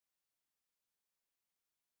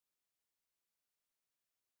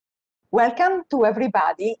Welcome to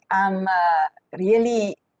everybody. I'm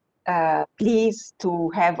really pleased to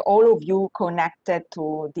have all of you connected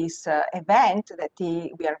to this event that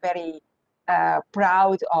we are very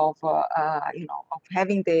proud of, of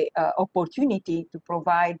having the opportunity to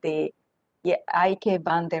provide the Ieke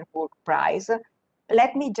van der Burg Prize.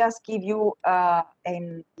 Let me just give you,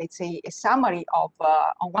 let's say, a summary of,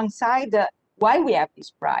 on one side, why we have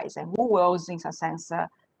this prize and who was, in a sense,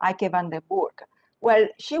 Ieke van der Burg. Well,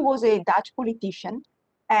 she was a Dutch politician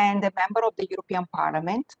and a member of the European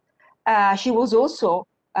Parliament. She was also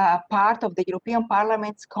part of the European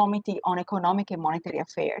Parliament's Committee on Economic and Monetary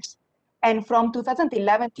Affairs. And from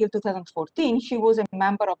 2011 till 2014, she was a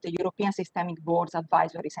member of the European Systemic Board's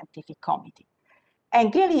Advisory Scientific Committee.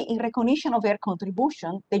 And clearly, in recognition of her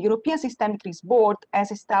contribution, the European Systemic Risk Board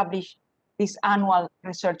has established this annual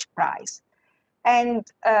research prize. And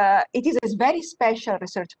it is a very special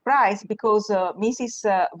research prize because Mrs.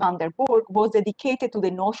 van der Burg was dedicated to the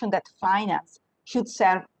notion that finance should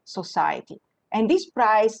serve society. And this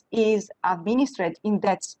prize is administered in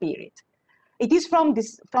that spirit. It is from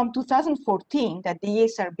 2014 that the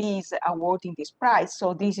ESRB is awarding this prize.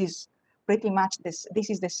 So this is pretty much this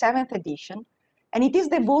is the 7th edition. And it is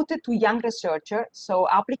devoted to young researchers. So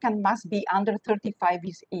applicant must be under 35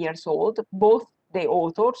 years old, both the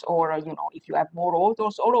authors, or if you have more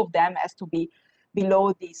authors, all of them has to be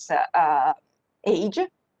below this age.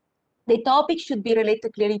 The topic should be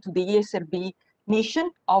related clearly to the ESRB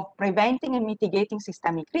mission of preventing and mitigating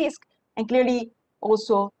systemic risk, and clearly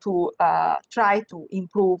also to try to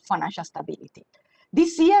improve financial stability.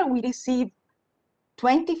 This year we received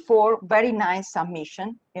 24 very nice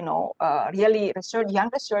submissions. Really young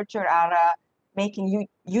researchers are making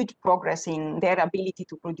huge progress in their ability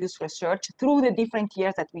to produce research through the different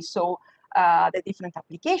years that we saw the different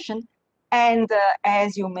applications. And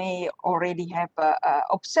as you may already have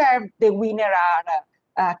observed, the winner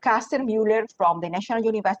are Carsten Müller from the National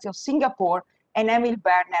University of Singapore and Emil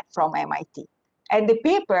Berner from MIT. And the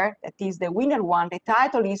paper, that is the winner one, the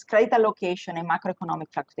title is Credit Allocation and Macroeconomic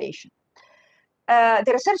Fluctuation.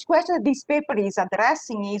 The research question that this paper is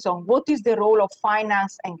addressing is on what is the role of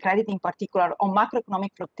finance and credit in particular on macroeconomic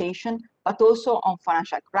fluctuation, but also on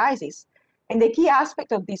financial crisis. And the key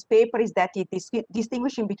aspect of this paper is that it is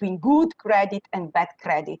distinguishing between good credit and bad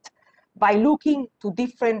credit by looking to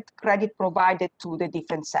different credit provided to the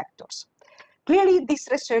different sectors. Clearly, this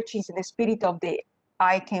research is in the spirit of the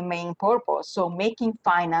Ieke main purpose, so making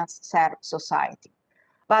finance serve society.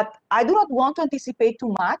 But I do not want to anticipate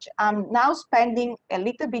too much. I'm now spending a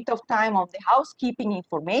little bit of time on the housekeeping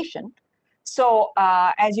information. So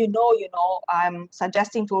as you know, I'm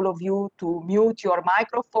suggesting to all of you to mute your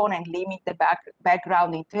microphone and limit the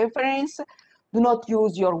background interference. Do not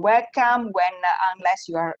use your webcam unless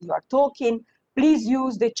you are talking. Please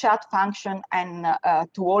use the chat function and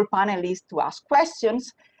to all panelists to ask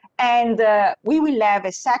questions. And we will have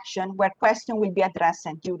a section where questions will be addressed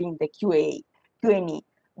during the Q&A.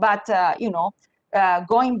 But,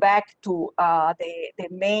 going back to the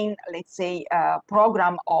main, let's say,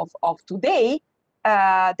 program of today,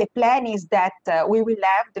 the plan is that we will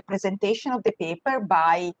have the presentation of the paper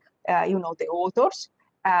by, the authors,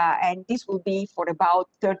 and this will be for about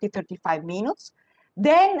 30-35 minutes.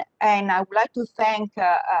 Then, and I would like to thank,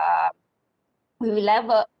 we will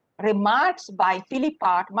have remarks by Philip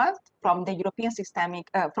Hartman from the European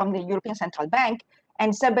Central Bank,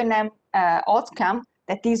 and Sebenem Özkan,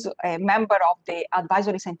 that is a member of the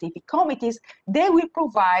advisory scientific committees. They will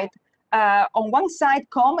provide, on one side,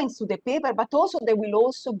 comments to the paper, but also they will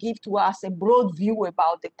also give to us a broad view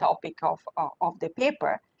about the topic of the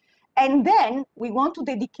paper. And then we want to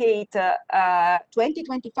dedicate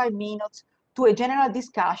 20-25 minutes to a general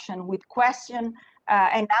discussion with question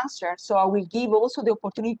and answer. So I will give also the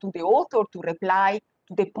opportunity to the author to reply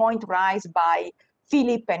to the point raised by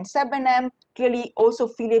Philip and Sebenem. Clearly, also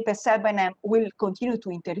Philip and Sebenem will continue to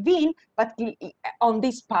intervene, but on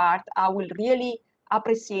this part, I will really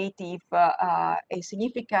appreciate if a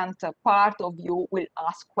significant part of you will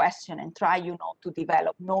ask questions and try, to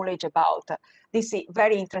develop knowledge about this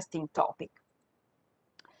very interesting topic.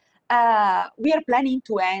 We are planning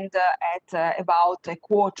to end at about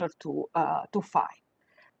 4:45.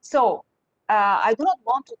 So I do not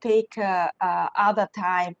want to take other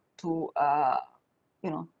time to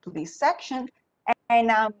to this section,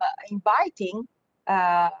 and I'm inviting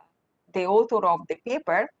the author of the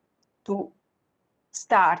paper to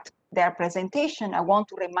start their presentation. I want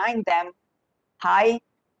to remind them, I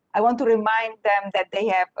want to remind them that they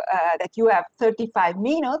have that you have 35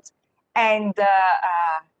 minutes, and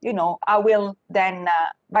I will then.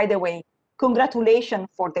 By the way, congratulations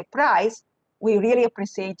for the prize. we really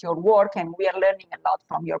appreciate your work, and we are learning a lot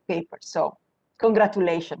from your paper. So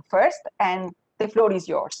congratulations first, and the floor is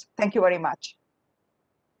yours. Thank you very much.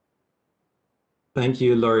 Thank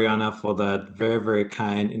you, Loriana, for that very, very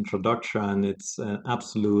kind introduction. It's an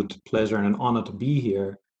absolute pleasure and an honor to be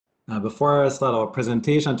here. Before I start our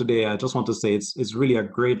presentation today, I just want to say it's really a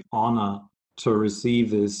great honor to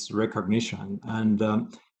receive this recognition. And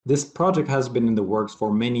this project has been in the works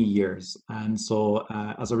for many years. And so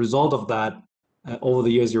as a result of that, over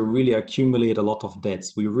the years, you really accumulate a lot of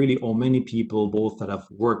debts. We really owe many people, both that have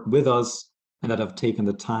worked with us and that have taken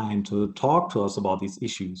the time to talk to us about these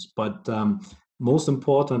issues. But most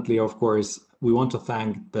importantly, of course, we want to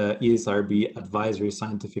thank the ESRB Advisory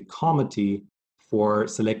Scientific Committee for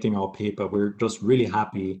selecting our paper. We're just really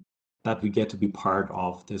happy that we get to be part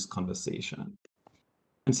of this conversation.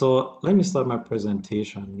 And so let me start my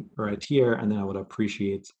presentation right here, and then I would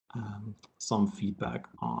appreciate some feedback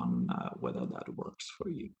on whether that works for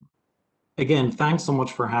you. Again, thanks so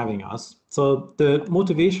much for having us. So the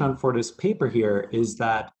motivation for this paper here is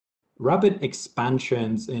that rapid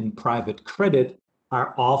expansions in private credit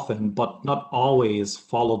are often, but not always,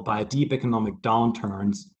 followed by deep economic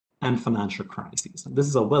downturns and financial crises. And this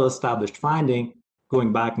is a well-established finding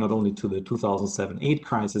going back not only to the 2007-8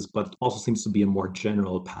 crisis, but also seems to be a more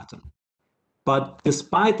general pattern. But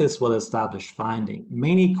despite this well-established finding,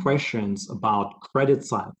 many questions about credit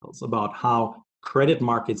cycles, about how credit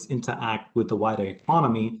markets interact with the wider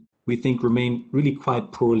economy, we think remain really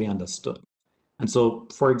quite poorly understood. And so,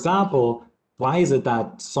 for example, why is it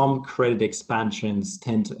that some credit expansions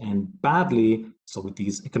tend to end badly, so with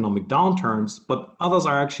these economic downturns, but others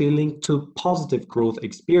are actually linked to positive growth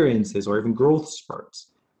experiences or even growth spurts?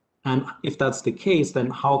 And if that's the case, then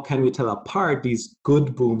how can we tell apart these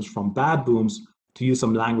good booms from bad booms, to use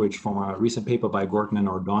some language from a recent paper by Gorton and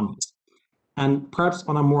Ordonez? And perhaps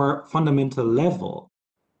on a more fundamental level,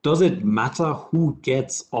 does it matter who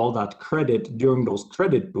gets all that credit during those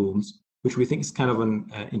credit booms, which we think is kind of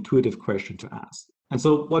an intuitive question to ask? And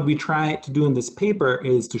so what we try to do in this paper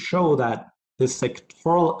is to show that the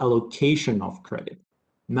sectoral allocation of credit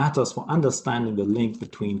matters for understanding the link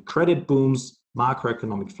between credit booms,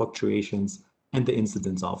 macroeconomic fluctuations, and the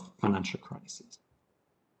incidence of financial crises.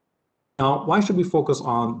 Now, why should we focus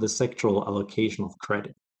on the sectoral allocation of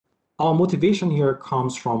credit? Our motivation here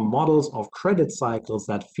comes from models of credit cycles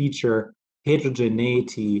that feature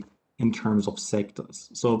heterogeneity in terms of sectors.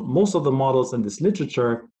 So most of the models in this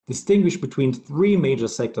literature distinguish between three major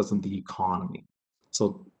sectors in the economy.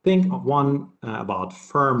 So think of one about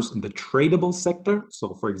firms in the tradable sector.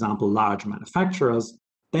 So for example, large manufacturers.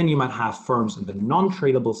 Then you might have firms in the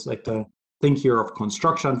non-tradable sector. Think here of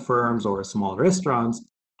construction firms or small restaurants.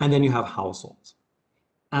 And then you have households.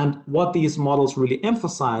 And what these models really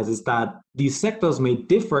emphasize is that these sectors may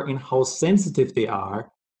differ in how sensitive they are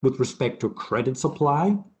with respect to credit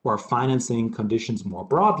supply or financing conditions more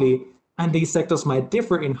broadly, and these sectors might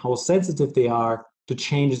differ in how sensitive they are to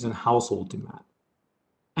changes in household demand.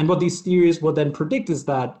 And what these theories will then predict is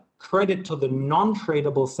that credit to the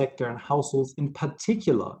non-tradable sector and households in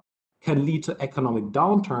particular can lead to economic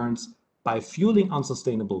downturns by fueling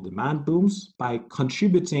unsustainable demand booms, by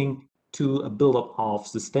contributing to a buildup of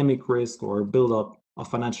systemic risk or a buildup of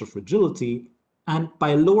financial fragility, and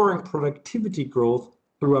by lowering productivity growth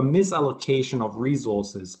through a misallocation of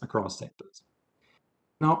resources across sectors.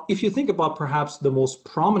 Now, if you think about perhaps the most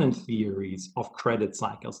prominent theories of credit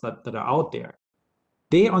cycles that are out there,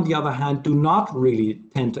 they, on the other hand, do not really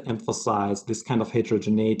tend to emphasize this kind of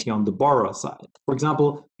heterogeneity on the borrower side. For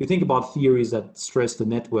example, you think about theories that stress the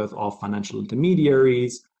net worth of financial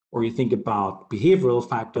intermediaries, or you think about behavioral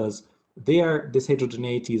factors, there, this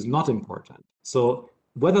heterogeneity is not important. So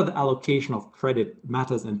whether the allocation of credit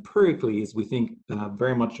matters empirically is, we think,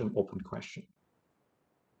 very much an open question.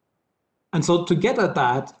 And so to get at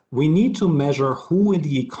that, we need to measure who in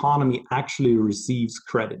the economy actually receives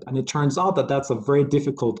credit. And it turns out that that's a very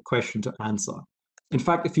difficult question to answer. In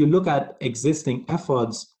fact, if you look at existing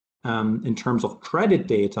efforts in terms of credit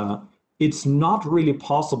data, it's not really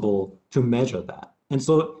possible to measure that. And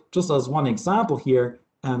so just as one example here,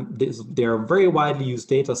 there are very widely used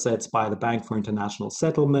data sets by the Bank for International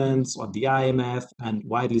Settlements or the IMF and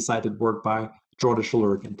widely cited work by Jordan,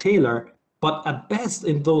 Schulrich, and Taylor. But at best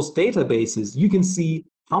in those databases, you can see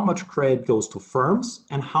how much credit goes to firms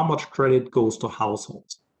and how much credit goes to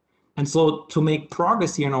households. And so to make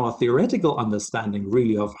progress here in our theoretical understanding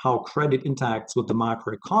really of how credit interacts with the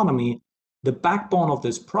macroeconomy, the backbone of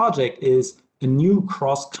this project is a new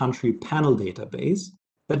cross-country panel database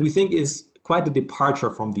that we think is quite a departure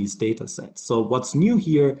from these data sets. So what's new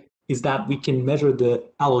here is that we can measure the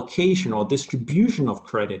allocation or distribution of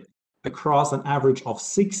credit across an average of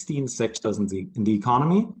 16 sectors in the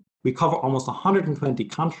economy. We cover almost 120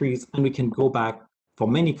 countries, and we can go back for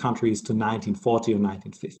many countries to 1940 or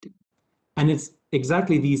 1950. And it's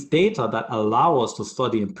exactly these data that allow us to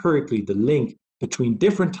study empirically the link between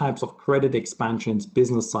different types of credit expansions,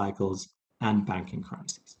 business cycles, and banking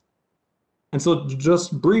crises. And so to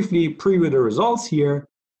just briefly preview the results here,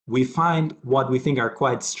 we find what we think are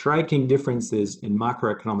quite striking differences in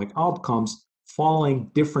macroeconomic outcomes following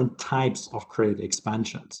different types of credit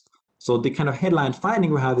expansions. So the kind of headline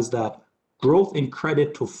finding we have is that growth in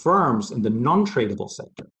credit to firms in the non-tradable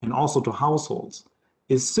sector and also to households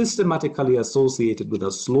is systematically associated with a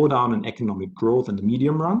slowdown in economic growth in the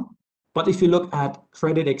medium run. But if you look at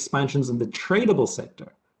credit expansions in the tradable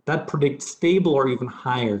sector, that predicts stable or even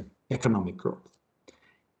higher economic growth.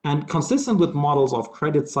 And consistent with models of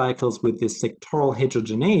credit cycles with this sectoral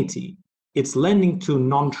heterogeneity, it's lending to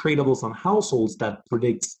non-tradables and households that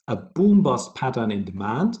predicts a boom-bust pattern in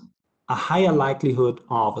demand, a higher likelihood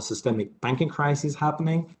of a systemic banking crisis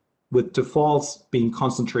happening, with defaults being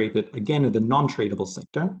concentrated again in the non-tradable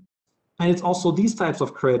sector. And it's also these types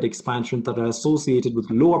of credit expansion that are associated with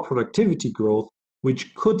lower productivity growth,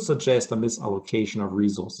 which could suggest a misallocation of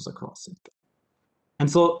resources across sectors. And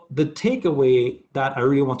so the takeaway that I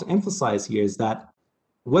really want to emphasize here is that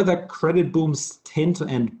whether credit booms tend to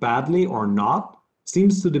end badly or not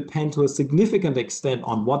seems to depend to a significant extent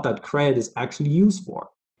on what that credit is actually used for.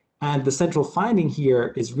 And the central finding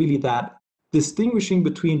here is really that distinguishing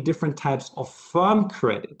between different types of firm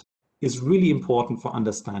credit is really important for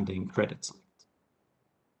understanding credit cycles.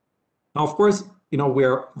 Now, of course,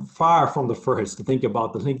 we're far from the first to think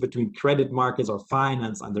about the link between credit markets or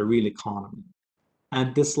finance and the real economy.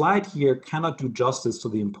 And this slide here cannot do justice to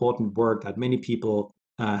the important work that many people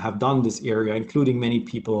have done in this area, including many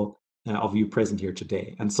people of you present here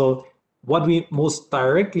today. And so what we most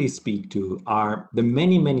directly speak to are the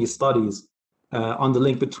many, many studies on the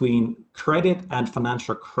link between credit and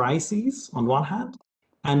financial crises on one hand,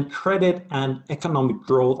 and credit and economic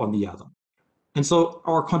growth on the other. And so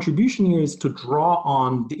our contribution here is to draw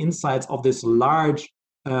on the insights of this large,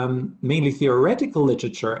 mainly theoretical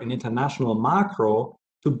literature in international macro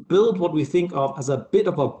to build what we think of as a bit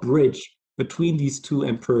of a bridge between these two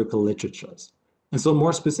empirical literatures. And so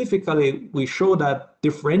more specifically, we show that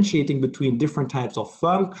differentiating between different types of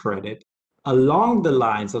firm credit along the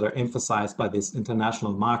lines that are emphasized by this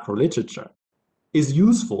international macro literature is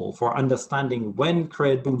useful for understanding when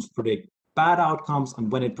credit booms predict bad outcomes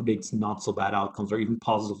and when it predicts not so bad outcomes or even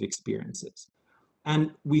positive experiences.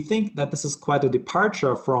 And we think that this is quite a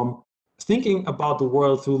departure from thinking about the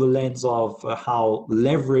world through the lens of how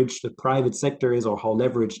leveraged the private sector is or how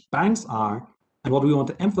leveraged banks are. And what we want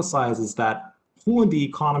to emphasize is that who in the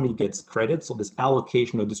economy gets credit, so this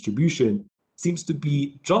allocation or distribution, seems to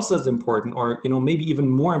be just as important or maybe even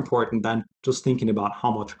more important than just thinking about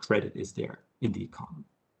how much credit is there in the economy.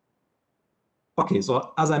 Okay,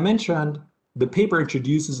 so as I mentioned, the paper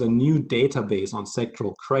introduces a new database on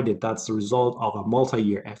sectoral credit that's the result of a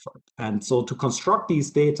multi-year effort. And so to construct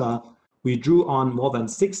these data, we drew on more than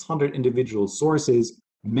 600 individual sources.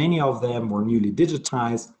 Many of them were newly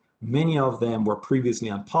digitized. Many of them were previously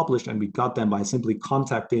unpublished, and we got them by simply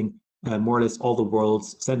contacting more or less all the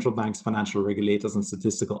world's central banks, financial regulators, and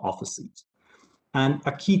statistical offices. And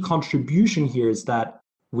a key contribution here is that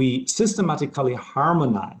we systematically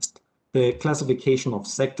harmonized the classification of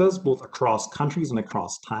sectors, both across countries and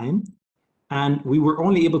across time. And we were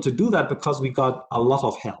only able to do that because we got a lot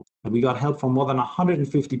of help. And we got help from more than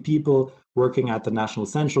 150 people working at the national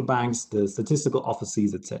central banks, the statistical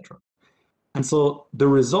offices, etc. And so the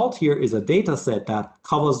result here is a data set that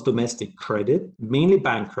covers domestic credit, mainly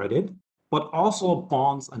bank credit, but also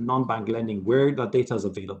bonds and non-bank lending where that data is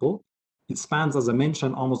available. It spans, as I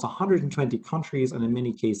mentioned, almost 120 countries, and in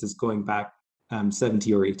many cases going back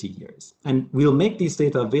 70 or 80 years. And we'll make these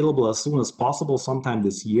data available as soon as possible sometime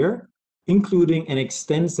this year, including an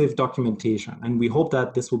extensive documentation. And we hope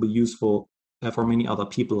that this will be useful for many other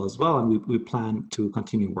people as well, and we plan to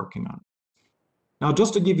continue working on it. Now,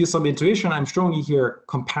 just to give you some intuition, I'm showing you here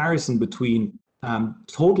comparison between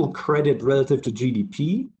total credit relative to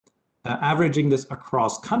GDP, averaging this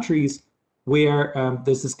across countries, where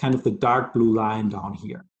this is kind of the dark blue line down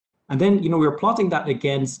here. And then, we're plotting that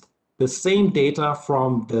against the same data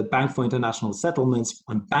from the Bank for International Settlements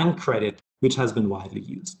on bank credit, which has been widely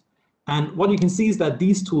used. And what you can see is that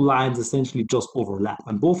these two lines essentially just overlap,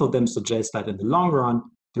 and both of them suggest that in the long run,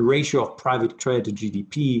 the ratio of private credit to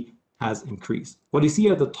GDP has increased. What you see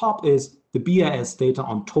at the top is the BIS data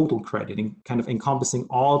on total credit, kind of encompassing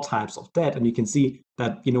all types of debt. And you can see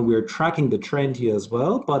that we're tracking the trend here as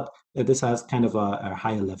well, but this has kind of a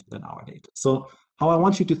higher level than our data. So how I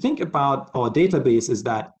want you to think about our database is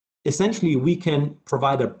that essentially we can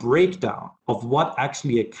provide a breakdown of what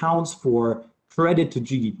actually accounts for credit to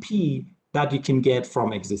GDP that you can get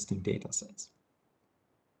from existing data sets.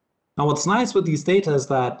 Now, what's nice with these data is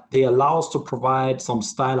that they allow us to provide some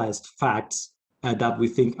stylized facts that we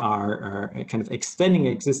think are kind of extending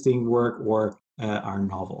existing work or are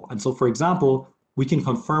novel. And so, for example, we can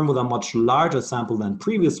confirm with a much larger sample than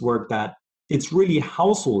previous work that it's really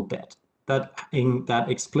household debt that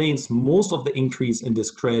explains most of the increase in this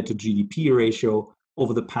credit to GDP ratio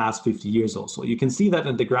over the past 50 years or so. You can see that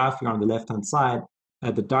in the graph here on the left-hand side,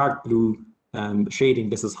 the dark blue shading,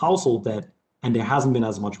 this is household debt, and there hasn't been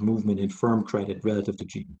as much movement in firm credit relative to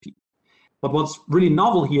GDP. But what's really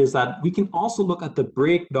novel here is that we can also look at the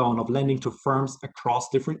breakdown of lending to firms across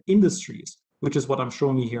different industries, which is what I'm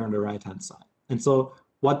showing you here on the right-hand side. And so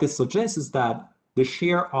what this suggests is that the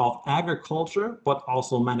share of agriculture, but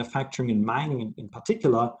also manufacturing and mining in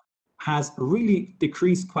particular, has really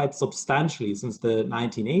decreased quite substantially since the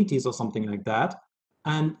 1980s or something like that.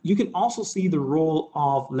 And you can also see the role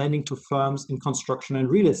of lending to firms in construction and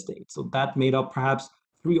real estate. So that made up perhaps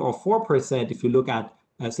 3 or 4% if you look at,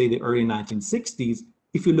 say, the early 1960s.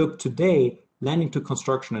 If you look today, lending to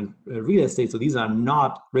construction and real estate, so these are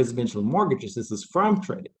not residential mortgages, this is firm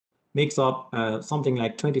credit, makes up something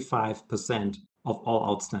like 25% of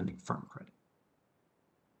all outstanding firm credit.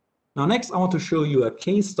 Now, next, I want to show you a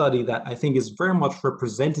case study that I think is very much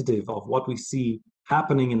representative of what we see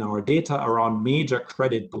happening in our data around major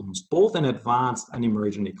credit booms, both in advanced and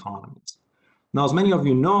emerging economies. Now, as many of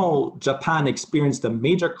you know, Japan experienced a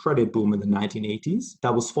major credit boom in the 1980s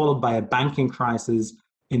that was followed by a banking crisis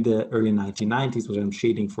in the early 1990s, which I'm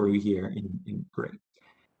shading for you here in gray.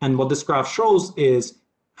 And what this graph shows is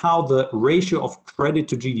how the ratio of credit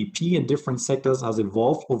to GDP in different sectors has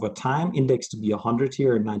evolved over time, indexed to be 100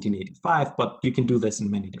 here in 1985, but you can do this in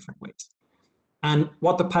many different ways. And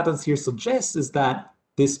what the patterns here suggest is that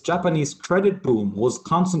this Japanese credit boom was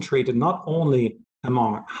concentrated not only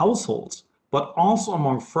among households, but also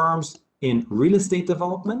among firms in real estate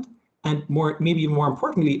development, and maybe more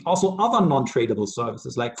importantly, also other non-tradable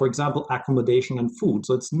services, like, for example, accommodation and food.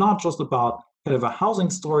 So it's not just about kind of a housing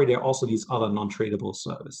story, there are also these other non-tradable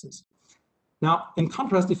services. Now, in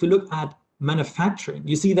contrast, if you look at manufacturing,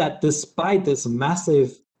 you see that despite this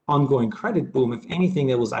massive ongoing credit boom, if anything,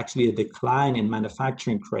 there was actually a decline in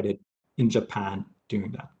manufacturing credit in Japan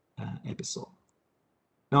during that episode.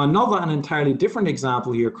 Now, another and entirely different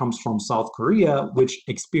example here comes from South Korea, which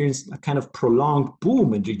experienced a kind of prolonged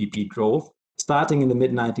boom in GDP growth starting in the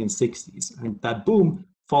mid-1960s. And that boom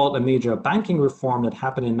followed a major banking reform that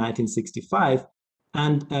happened in 1965.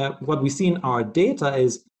 And what we see in our data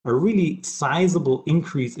is a really sizable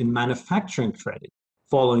increase in manufacturing credit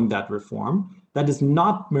following that reform that is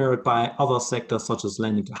not mirrored by other sectors such as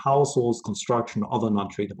lending to households, construction, or other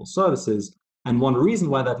non-tradable services. And one reason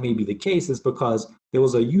why that may be the case is because there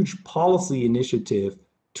was a huge policy initiative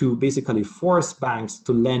to basically force banks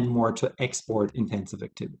to lend more to export-intensive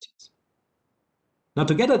activities. Now,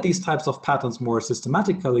 to get at these types of patterns more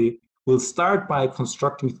systematically, we'll start by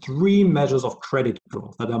constructing 3 measures of credit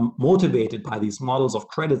growth that are motivated by these models of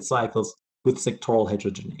credit cycles with sectoral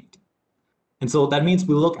heterogeneity. And so that means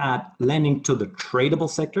we look at lending to the tradable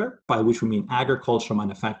sector, by which we mean agriculture,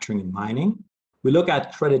 manufacturing, and mining. We look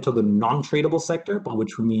at credit to the non-tradable sector, by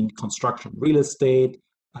which we mean construction, real estate,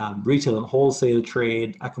 retail and wholesale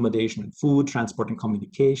trade, accommodation and food, transport and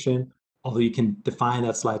communication, although you can define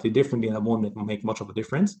that slightly differently and that won't make much of a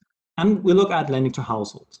difference. And we look at lending to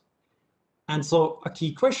households. And so a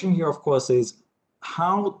key question here, of course, is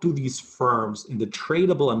how do these firms in the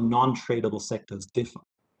tradable and non-tradable sectors differ?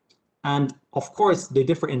 And of course, they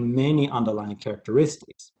differ in many underlying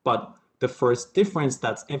characteristics, but the first difference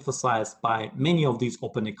that's emphasized by many of these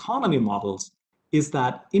open economy models is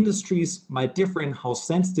that industries might differ in how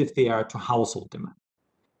sensitive they are to household demand.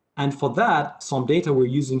 And for that, some data we're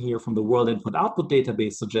using here from the World Input-Output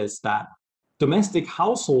Database suggests that domestic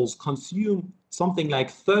households consume something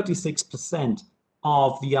like 36%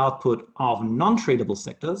 of the output of non-tradable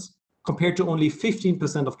sectors, compared to only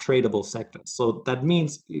 15% of tradable sectors. So that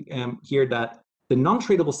means here that the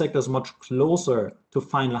non-tradable sector is much closer to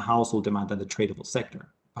final household demand than the tradable sector.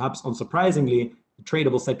 Perhaps unsurprisingly, the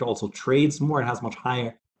tradable sector also trades more and has much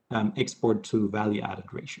higher export to value added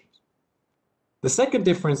ratios. The second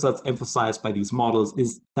difference that's emphasized by these models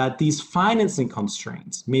is that these financing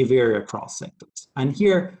constraints may vary across sectors. And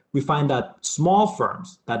here we find that small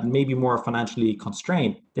firms that may be more financially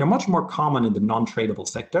constrained, they're much more common in the non-tradable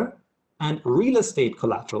sector, and real estate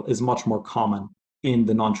collateral is much more common in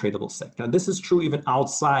the non-tradable sector. And this is true even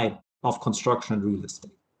outside of construction and real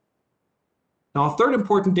estate. Now, a third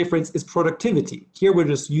important difference is productivity. Here we're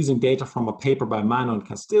just using data from a paper by Mano and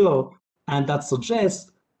Castillo, and that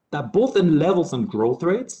suggests that both in levels and growth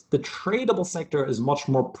rates, the tradable sector is much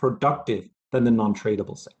more productive than the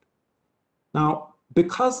non-tradable sector. Now,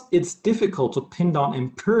 because it's difficult to pin down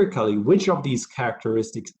empirically which of these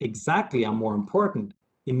characteristics exactly are more important,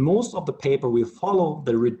 in most of the paper we follow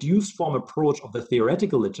the reduced form approach of the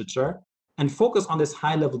theoretical literature and focus on this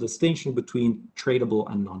high-level distinction between tradable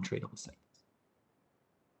and non-tradable sectors.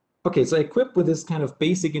 Okay, so equipped with this kind of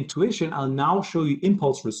basic intuition, I'll now show you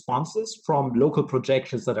impulse responses from local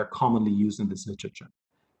projections that are commonly used in this literature.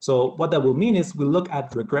 So what that will mean is we'll look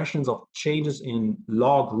at regressions of changes in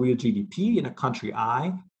log real GDP in a country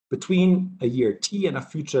I between a year T and a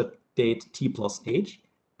future date T plus H.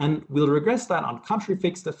 And we'll regress that on country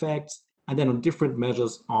fixed effects and then on different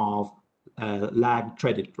measures of lagged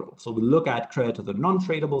credit growth. So we'll look at credit to the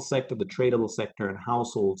non-tradable sector, the tradable sector, and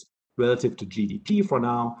households relative to GDP for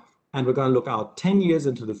now. And we're going to look out 10 years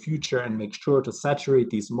into the future and make sure to saturate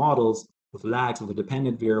these models with lags of the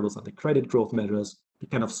dependent variables and the credit growth measures to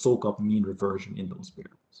kind of soak up mean reversion in those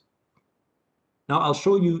variables. Now I'll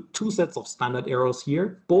show you two sets of standard errors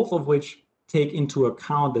here, both of which take into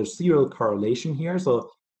account the serial correlation here. So,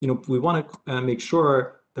 we want to make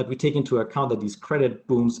sure that we take into account that these credit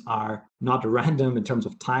booms are not random in terms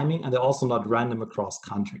of timing, and they're also not random across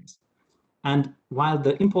countries. And while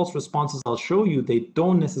the impulse responses I'll show you, they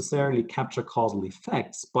don't necessarily capture causal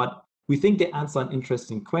effects, but we think they answer an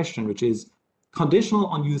interesting question, which is conditional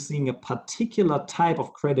on you seeing a particular type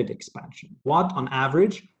of credit expansion. What, on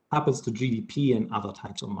average, happens to GDP and other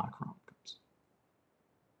types of macro outcomes?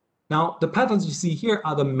 Now, the patterns you see here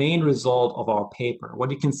are the main result of our paper. What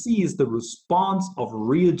you can see is the response of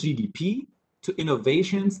real GDP to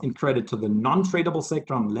innovations in credit to the non-tradable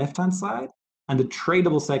sector on the left-hand side and the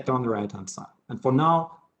tradable sector on the right-hand side. And for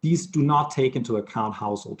now, these do not take into account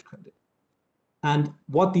household credit. And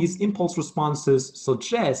what these impulse responses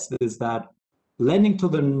suggest is that lending to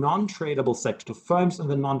the non-tradable sector, to firms in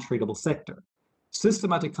the non-tradable sector,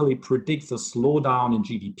 systematically predicts a slowdown in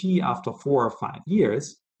GDP after 4 or 5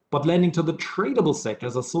 years, but lending to the tradable sector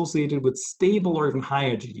is associated with stable or even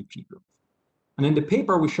higher GDP growth. And in the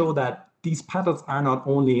paper, we show that these patterns are not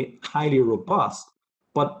only highly robust,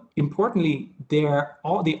 but importantly, they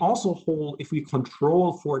also hold if we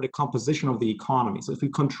control for the composition of the economy. So if we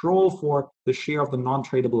control for the share of the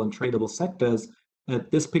non-tradable and tradable sectors,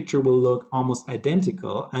 this picture will look almost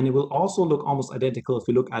identical. And it will also look almost identical if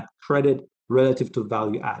we look at credit relative to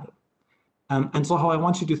value added. And so how I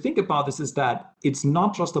want you to think about this is that it's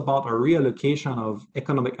not just about a reallocation of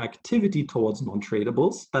economic activity towards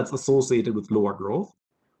non-tradables that's associated with lower growth.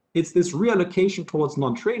 It's this reallocation towards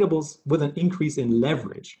non-tradables with an increase in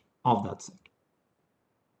leverage of that sector.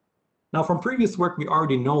 Now, from previous work, we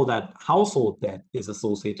already know that household debt is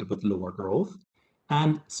associated with lower growth.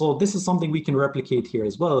 And so this is something we can replicate here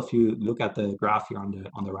as well if you look at the graph here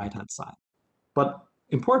on the right-hand side. But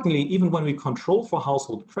importantly, even when we control for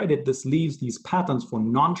household credit, this leaves these patterns for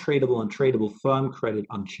non-tradable and tradable firm credit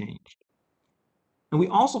unchanged. And we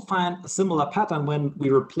also find a similar pattern when we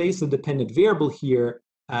replace the dependent variable here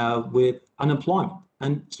with unemployment.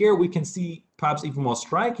 And here we can see, perhaps even more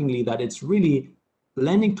strikingly, that it's really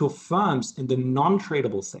lending to firms in the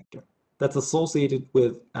non-tradable sector that's associated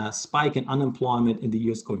with a spike in unemployment in the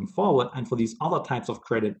years going forward. And for these other types of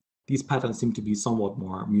credit, these patterns seem to be somewhat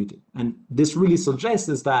more muted. And this really suggests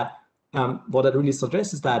is that, what it really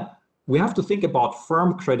suggests is that we have to think about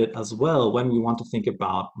firm credit as well when we want to think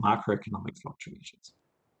about macroeconomic fluctuations.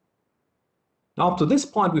 Now, up to this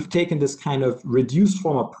point, we've taken this kind of reduced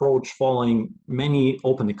form approach following many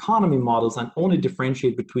open economy models and only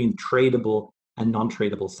differentiate between tradable and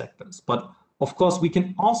non-tradable sectors. But of course, we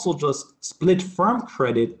can also just split firm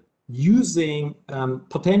credit using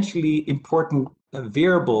potentially important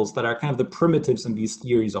variables that are kind of the primitives in these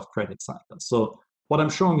theories of credit cycles. So what I'm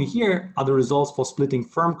showing you here are the results for splitting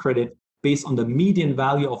firm credit based on the median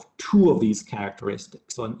value of 2 of these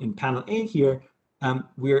characteristics. So in panel A here,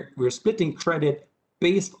 we're splitting credit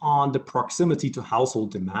based on the proximity to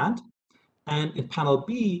household demand. And in panel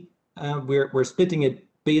B, we're splitting it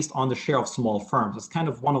based on the share of small firms. It's kind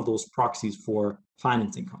of one of those proxies for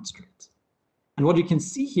financing constraints. And what you can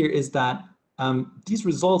see here is that these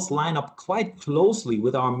results line up quite closely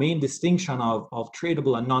with our main distinction of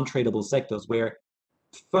tradable and non-tradable sectors, where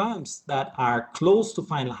firms that are close to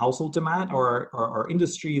final household demand or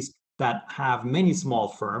industries that have many small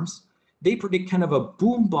firms, they predict kind of a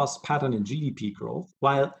boom-bust pattern in GDP growth,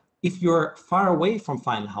 while if you're far away from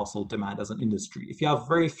final household demand as an industry, if you have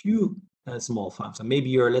very few small firms, and maybe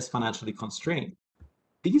you're less financially constrained.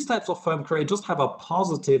 These types of firm credit just have a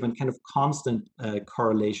positive and kind of constant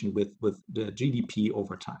correlation with the GDP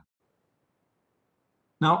over time.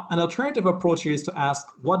 Now, an alternative approach here is to ask,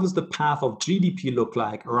 what does the path of GDP look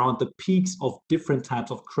like around the peaks of different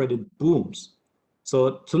types of credit booms?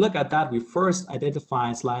 So to look at that, we first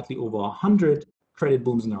identify slightly over 100 credit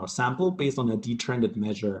booms in our sample based on a detrended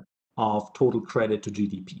measure of total credit to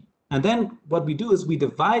GDP. And then what we do is we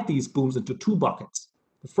divide these booms into two buckets.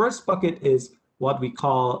 The first bucket is what we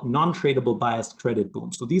call non-tradable biased credit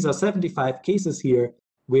booms. So these are 75 cases here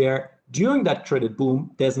where during that credit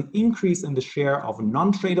boom, there's an increase in the share of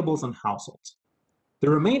non-tradables and households. The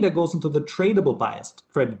remainder goes into the tradable biased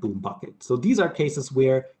credit boom bucket. So these are cases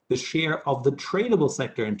where the share of the tradable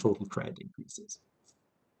sector in total credit increases.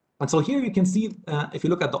 And so here you can see, if you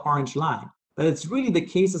look at the orange line, that it's really the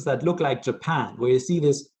cases that look like Japan, where you see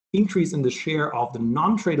this increase in the share of the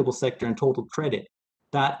non-tradable sector in total credit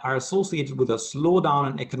that are associated with a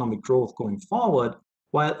slowdown in economic growth going forward.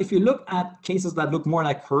 While if you look at cases that look more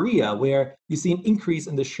like Korea, where you see an increase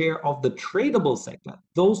in the share of the tradable sector,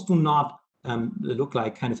 those do not look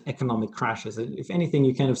like kind of economic crashes. If anything,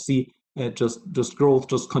 you kind of see just growth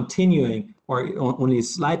just continuing or only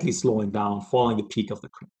slightly slowing down following the peak of the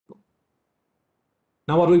credit boom.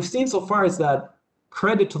 Now, what we've seen so far is that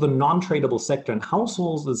credit to the non-tradable sector and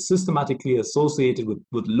households is systematically associated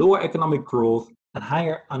with lower economic growth and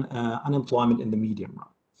higher unemployment in the medium run.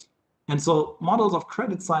 And so models of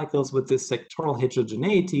credit cycles with this sectoral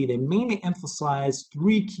heterogeneity, they mainly emphasize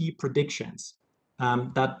three key predictions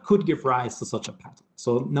that could give rise to such a pattern.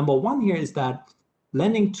 So number one here is that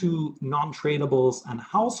lending to non-tradables and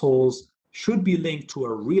households should be linked to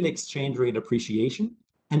a real exchange rate appreciation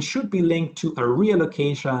and should be linked to a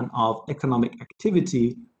reallocation of economic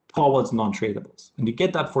activity towards non-tradables. And you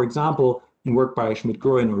get that, for example, in work by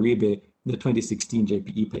Schmidt-Grohe and Uribe in the 2016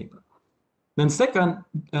 JPE paper. Then second,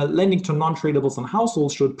 lending to non-tradables and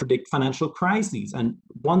households should predict financial crises. And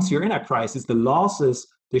once you're in a crisis, the losses,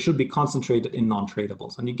 they should be concentrated in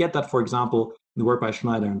non-tradables. And you get that, for example, in the work by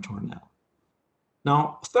Schneider and Tornell.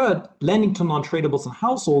 Now, third, lending to non-tradables and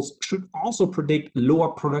households should also predict lower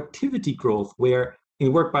productivity growth, where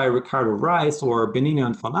in work by Ricardo Rice or Benigno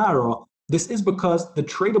and Fanaro, this is because the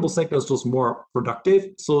tradable sector is just more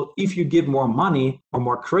productive. So if you give more money or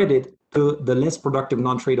more credit to the less productive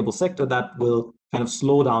non-tradable sector, that will kind of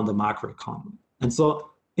slow down the macroeconomy. And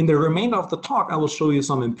so in the remainder of the talk, I will show you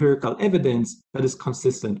some empirical evidence that is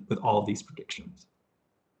consistent with all of these predictions.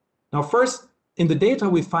 Now, first, in the data,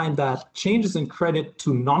 we find that changes in credit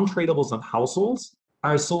to non-tradables and households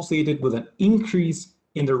are associated with an increase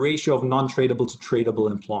in the ratio of non-tradable to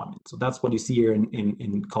tradable employment. So that's what you see here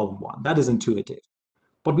in column one. That is intuitive.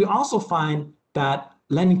 But we also find that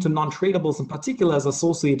lending to non-tradables in particular is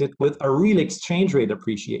associated with a real exchange rate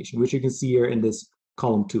appreciation, which you can see here in this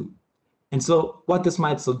column two. And so what this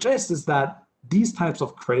might suggest is that these types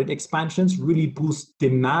of credit expansions really boost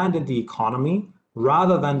demand in the economy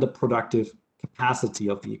rather than the productive capacity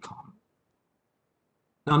of the economy.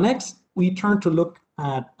 Now, next, we turn to look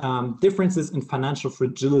at differences in financial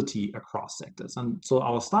fragility across sectors. And so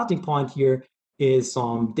our starting point here is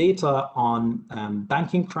some data on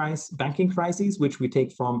banking crises, which we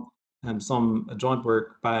take from some joint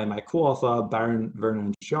work by my co-author, Baron, Werner,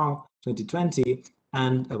 and Xiong, 2020,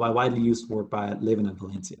 and by widely used work by Levin and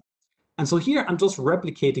Valencia. And so here I'm just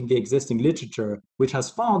replicating the existing literature, which has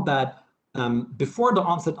found that before the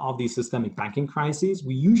onset of these systemic banking crises,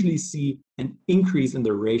 we usually see an increase in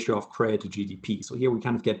the ratio of credit to GDP. So here we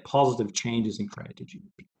kind of get positive changes in credit to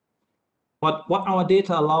GDP. But what our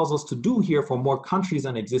data allows us to do here for more countries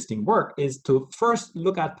and existing work is to first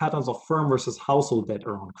look at patterns of firm versus household debt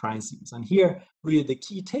around crises. And here, really the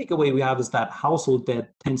key takeaway we have is that household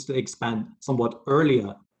debt tends to expand somewhat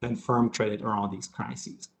earlier than firm credit around these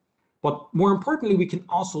crises. But more importantly, we can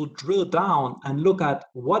also drill down and look at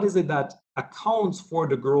what is it that accounts for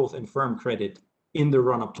the growth in firm credit in the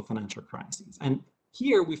run-up to financial crises. And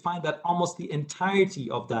here we find that almost the entirety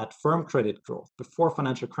of that firm credit growth before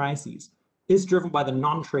financial crises is driven by the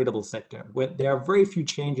non-tradable sector, where there are very few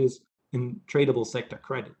changes in tradable sector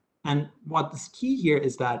credit. And what is key here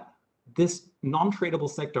is that this non-tradable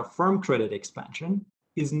sector firm credit expansion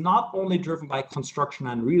is not only driven by construction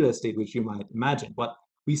and real estate, which you might imagine, but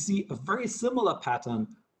we see a very similar pattern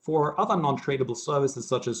for other non-tradable services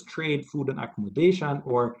such as trade, food and accommodation,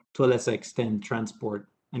 or to a lesser extent, transport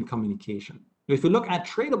and communication. If you look at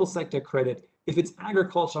tradable sector credit, if it's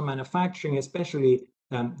agriculture, manufacturing, especially,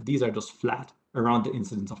 these are just flat around the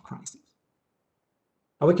incidence of crises.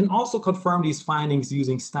 Now, we can also confirm these findings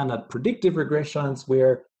using standard predictive regressions,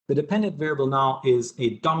 where The dependent variable now is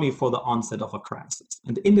a dummy for the onset of a crisis.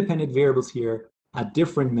 And the independent variables here are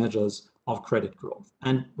different measures of credit growth.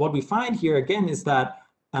 And what we find here again is that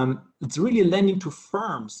it's really lending to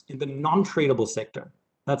firms in the non-tradable sector.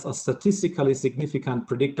 That's a statistically significant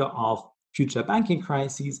predictor of future banking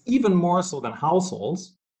crises, even more so than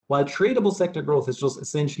households, while tradable sector growth is just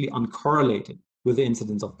essentially uncorrelated with the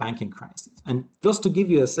incidence of banking crises. And just to give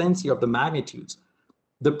you a sense here of the magnitudes,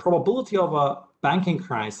 the probability of a banking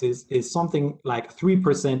crisis is something like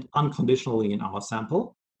 3% unconditionally in our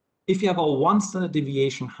sample. If you have a 1 standard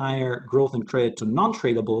deviation higher growth in credit to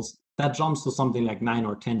non-tradables, that jumps to something like 9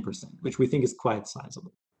 or 10%, which we think is quite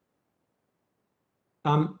sizable.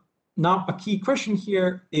 Now, a key question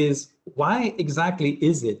here is, why exactly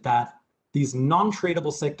is it that these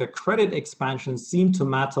non-tradable sector credit expansions seem to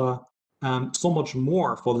matter so much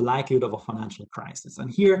more for the likelihood of a financial crisis? And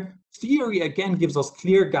here, theory again gives us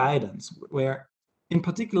clear guidance, where in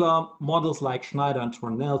particular, models like Schneider and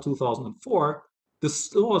Tornell 2004, the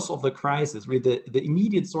source of the crisis, really the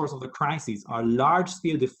immediate source of the crises, are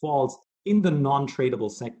large-scale defaults in the non-tradable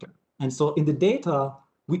sector. And so in the data,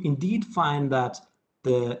 we indeed find that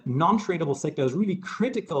the non-tradable sector is really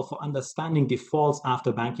critical for understanding defaults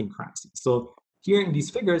after banking crises. So here in these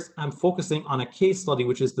figures, I'm focusing on a case study,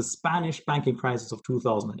 which is the Spanish banking crisis of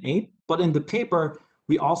 2008. But in the paper,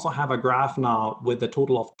 we also have a graph now with a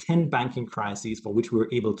total of 10 banking crises for which we were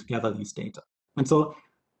able to gather these data. And so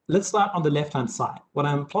let's start on the left-hand side. What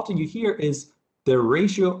I'm plotting you here is the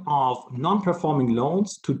ratio of non-performing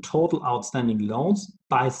loans to total outstanding loans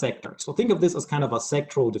by sector. So think of this as kind of a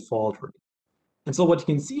sectoral default rate. And so what you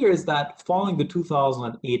can see here is that following the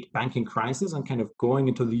 2008 banking crisis and kind of going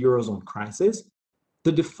into the Eurozone crisis,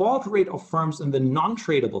 the default rate of firms in the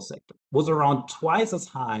non-tradable sector was around twice as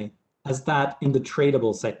high as that in the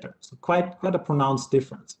tradable sector. So quite a pronounced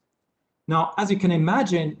difference. Now, as you can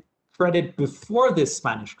imagine, credit before this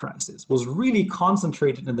Spanish crisis was really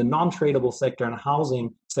concentrated in the non-tradable sector and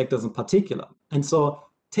housing sectors in particular. And so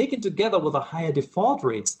taken together with the higher default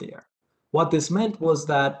rates there, what this meant was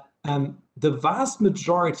that the vast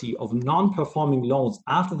majority of non-performing loans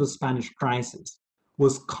after the Spanish crisis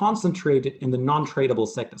was concentrated in the non-tradable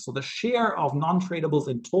sector. So the share of non-tradables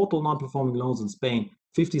in total non-performing loans in Spain,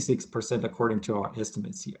 56% according to our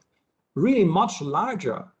estimates here, really much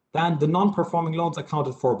larger than the non-performing loans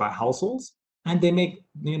accounted for by households, and they make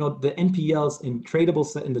the NPLs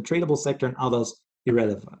in the tradable sector and others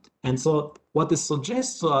irrelevant. And so what this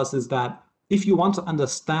suggests to us is that if you want to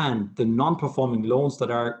understand the non-performing loans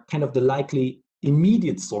that are kind of the likely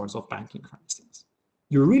immediate source of banking crises,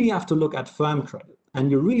 you really have to look at firm credit,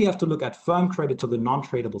 and you really have to look at firm credit to the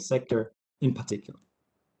non-tradable sector in particular.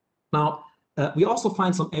 Now, we also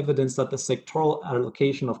find some evidence that the sectoral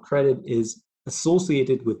allocation of credit is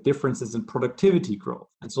associated with differences in productivity growth.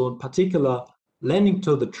 And so in particular, lending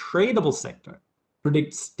to the tradable sector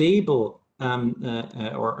predicts stable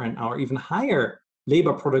or even higher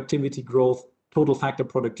labor productivity growth, total factor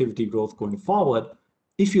productivity growth going forward.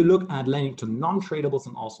 If you look at lending to non-tradables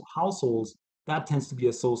and also households, that tends to be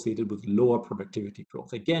associated with lower productivity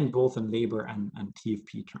growth, again, both in labor and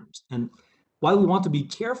TFP terms. And while we want to be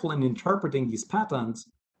careful in interpreting these patterns,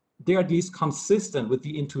 they are at least consistent with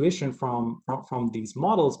the intuition from these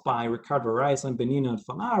models by Ricardo Reis and Benino and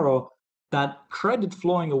Fanaro that credit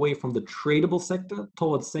flowing away from the tradable sector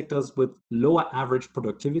towards sectors with lower average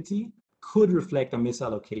productivity could reflect a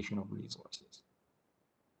misallocation of resources.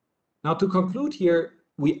 Now, to conclude here,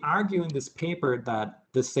 we argue in this paper that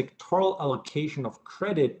the sectoral allocation of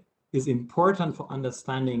credit is important for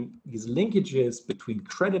understanding these linkages between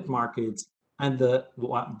credit markets and the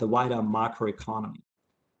wider macroeconomy.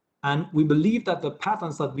 And we believe that the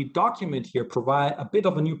patterns that we document here provide a bit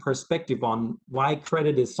of a new perspective on why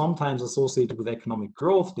credit is sometimes associated with economic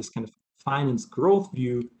growth, this kind of finance growth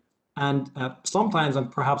view, and sometimes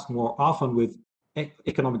and perhaps more often with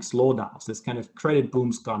economic slowdowns, this kind of credit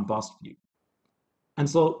booms gone bust view. And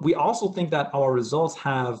so we also think that our results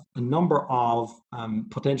have a number of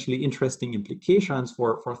potentially interesting implications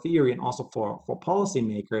for theory and also for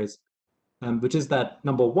policymakers, which is that,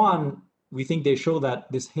 number one, we think they show that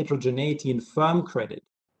this heterogeneity in firm credit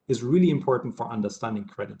is really important for understanding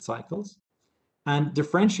credit cycles. And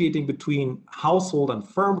differentiating between household and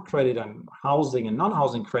firm credit and housing and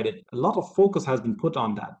non-housing credit, a lot of focus has been put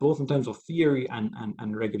on that, both in terms of theory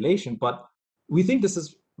and regulation. But we think this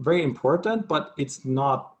is very important, but it's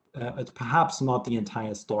perhaps not the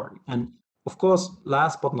entire story. And of course,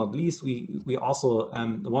 last but not least, we also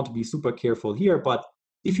want to be super careful here. But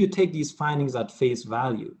if you take these findings at face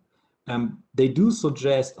value, they do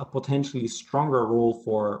suggest a potentially stronger role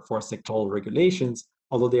for sectoral regulations,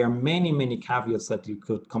 although there are many, many caveats that you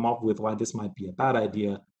could come up with why this might be a bad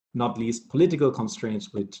idea, not least political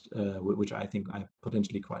constraints, which I think are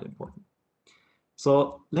potentially quite important.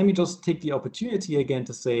 So let me just take the opportunity again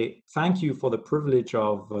to say thank you for the privilege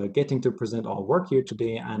of getting to present our work here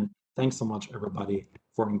today, and thanks so much, everybody,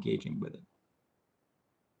 for engaging with it.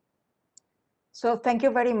 So thank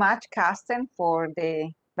you very much, Carsten, for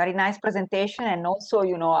the very nice presentation. And also,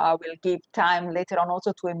 you know, I will give time later on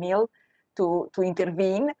also to Emil to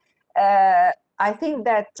intervene. I think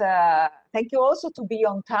that, thank you also to be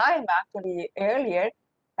on time, actually, earlier.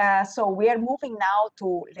 So we are moving now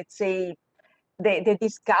to, let's say, the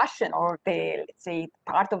discussion, or the, let's say,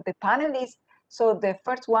 part of the panelists. So the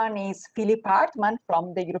first one is Philip Hartman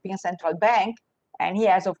from the European Central Bank, and he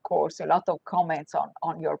has, of course, a lot of comments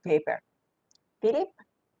on your paper. Philip?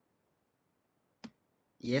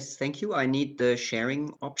 Yes, thank you. I need the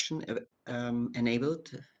sharing option enabled.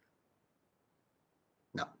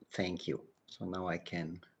 No, thank you. So now I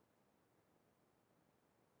can.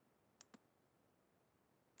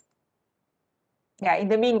 Yeah, in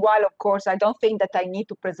the meanwhile, of course, I don't think that I need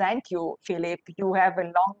to present you, Philip. You have a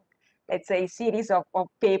long, let's say, series of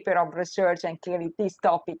paper of research, and clearly this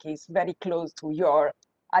topic is very close to your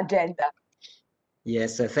agenda.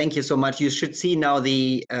 Yes, thank you so much. You should see now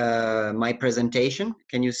the my presentation.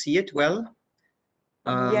 Can you see it well?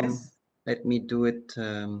 Yes. Let me do it.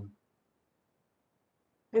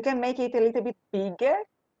 You can make it a little bit bigger.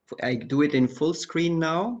 I do it in full screen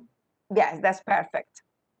now. Yes, that's perfect.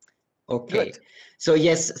 Okay. Good. So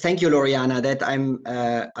yes, thank you, Loriana. That I'm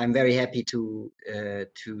very happy to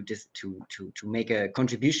make a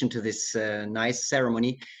contribution to this nice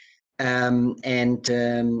ceremony. I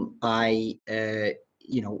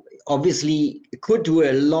you know, obviously could do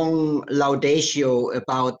a long laudatio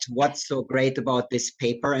about what's so great about this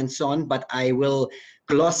paper and so on, but I will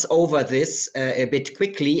gloss over this a bit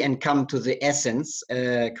quickly and come to the essence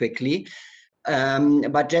quickly.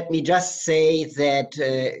 But let me just say that,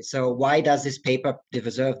 so why does this paper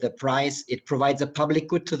deserve the prize? It provides a public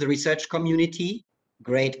good to the research community.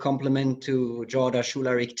 Great compliment to Jorda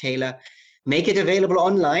Schularik-Taylor. Make it available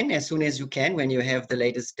online as soon as you can when you have the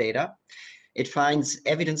latest data. It finds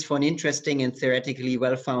evidence for an interesting and theoretically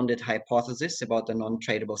well-founded hypothesis about the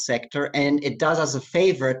non-tradable sector, and it does us a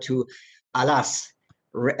favor to, alas,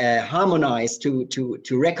 harmonize, to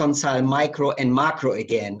reconcile micro and macro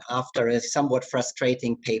again after a somewhat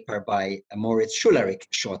frustrating paper by Moritz Schularik a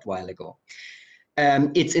short while ago.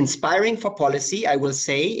 It's inspiring for policy. I will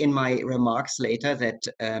say in my remarks later that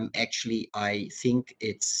actually I think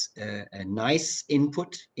it's a nice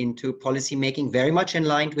input into policy making, very much in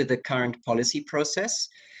line with the current policy process.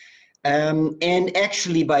 And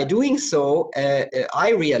actually by doing so,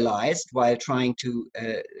 I realized while trying to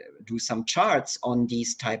do some charts on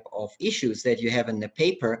these type of issues that you have in the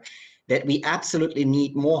paper, that we absolutely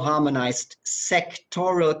need more harmonized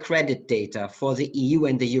sectoral credit data for the EU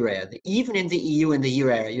and the euro area. Even in the EU and the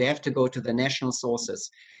euro area, you have to go to the national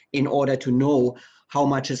sources in order to know how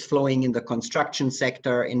much is flowing in the construction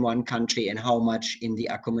sector in one country and how much in the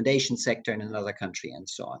accommodation sector in another country, and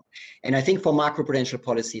so on. And I think for macroprudential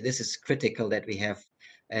policy, this is critical that we have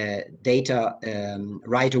data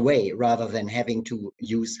right away rather than having to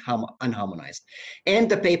use unharmonized. And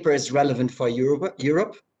the paper is relevant for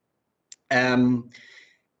Europe.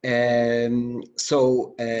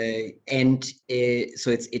 So it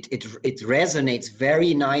resonates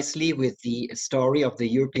very nicely with the story of the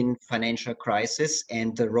European financial crisis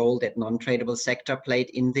and the role that non-tradable sector played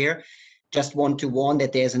in there. Just want to warn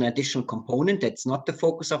that there's an additional component that's not the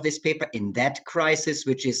focus of this paper in that crisis,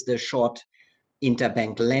 which is the short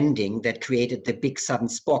interbank lending that created the big sudden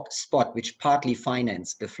spot, which partly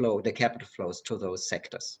financed the capital flows to those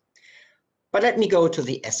sectors. But let me go to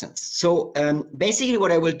the essence. So basically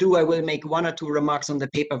what I will do, I will make one or two remarks on the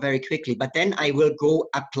paper very quickly, but then I will go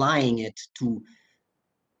applying it to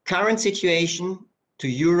current situation, to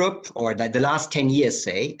Europe, or the last 10 years,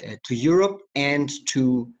 say, to Europe and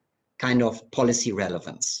to kind of policy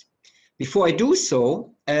relevance. Before I do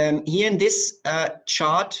so, here in this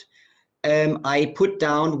chart, I put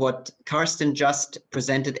down what Carsten just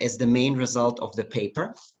presented as the main result of the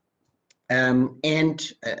paper.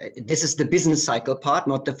 This is the business cycle part,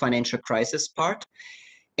 not the financial crisis part.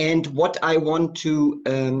 And what I want to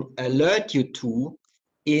alert you to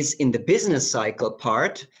is in the business cycle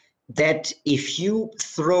part, that if you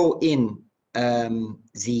throw in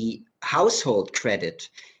the household credit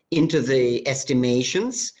into the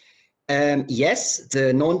estimations, yes,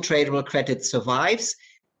 the non-tradable credit survives,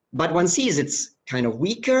 but one sees it's kind of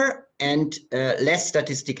weaker and less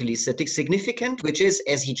statistically significant, which is,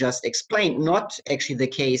 as he just explained, not actually the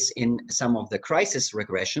case in some of the crisis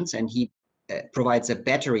regressions. And he provides a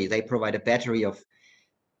battery, they provide a battery of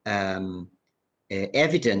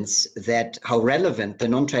evidence that how relevant the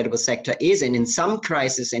non-tradable sector is, and in some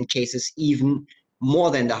crises and cases even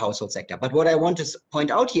more than the household sector. But what I want to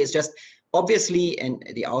point out here is just, obviously, and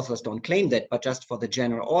the authors don't claim that, but just for the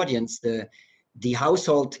general audience, the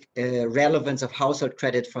household relevance of household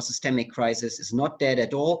credit for systemic crisis is not dead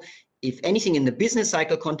at all. If anything, in the business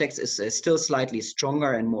cycle context is still slightly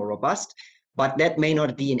stronger and more robust, but that may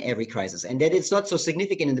not be in every crisis. And that it's not so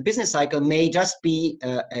significant in the business cycle may just be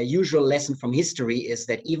a usual lesson from history, is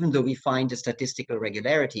that even though we find a statistical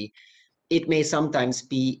regularity, it may sometimes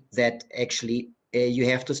be that actually you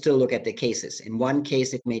have to still look at the cases. In one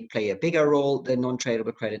case, it may play a bigger role than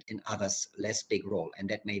non-tradable credit, in others, less big role, and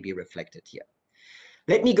that may be reflected here.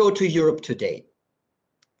 Let me go to Europe today.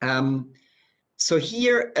 So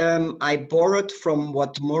here I borrowed from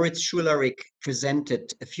what Moritz Schularik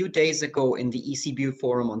presented a few days ago in the ECB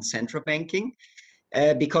forum on central banking,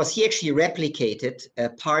 because he actually replicated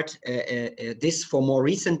this for more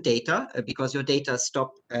recent data, because your data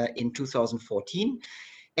stopped in 2014.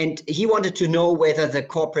 And he wanted to know whether the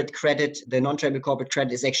corporate credit, the non-tradable corporate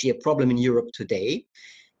credit, is actually a problem in Europe today.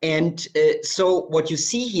 And so what you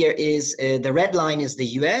see here is the red line is the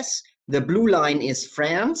US, the blue line is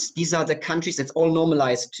France. These are the countries that's all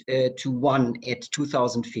normalized to 1 at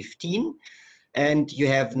 2015. And you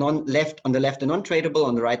have on the left the non-tradable,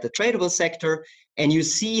 on the right the tradable sector. And you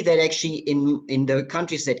see that actually in the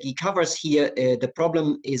countries that he covers here, the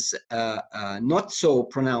problem is not so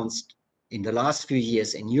pronounced in the last few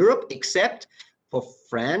years in Europe, except for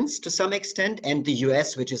France to some extent, and the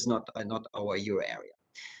US, which is not our euro area.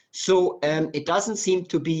 So it doesn't seem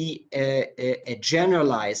to be a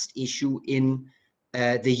generalized issue in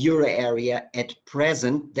the euro area at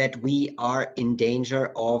present, that we are in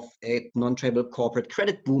danger of a non-tradable corporate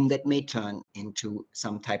credit boom that may turn into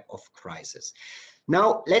some type of crisis.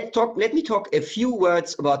 Now, let me talk a few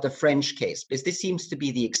words about the French case, because this seems to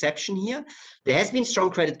be the exception here. There has been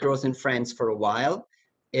strong credit growth in France for a while.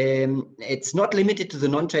 It's not limited to the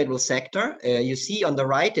non-tradable sector. You see on the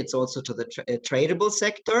right, it's also to the tradable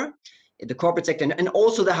sector, the corporate sector, and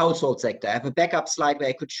also the household sector. I have a backup slide where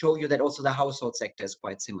I could show you that also the household sector is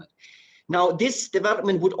quite similar. Now, this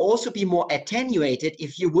development would also be more attenuated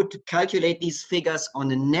if you would calculate these figures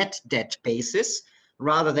on a net debt basis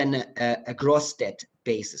rather than a gross debt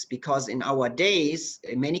basis, because in our days,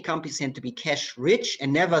 many companies tend to be cash rich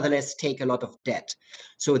and nevertheless take a lot of debt.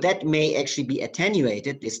 So that may actually be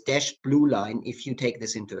attenuated, this dashed blue line, if you take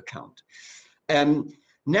this into account.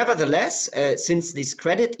 Nevertheless, since this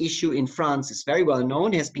credit issue in France is very well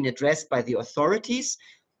known, has been addressed by the authorities,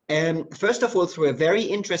 first of all, through a very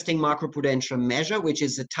interesting macroprudential measure, which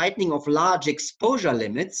is a tightening of large exposure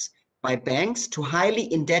limits by banks to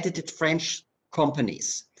highly indebted French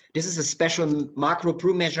companies. This is a special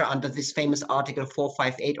macro-pru measure under this famous Article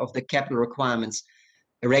 458 of the Capital Requirements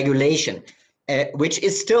Regulation, which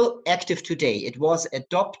is still active today. It was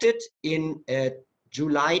adopted in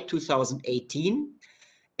July 2018,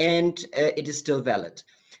 and it is still valid.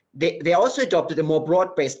 They also adopted a more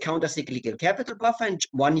broad-based counter-cyclical capital buffer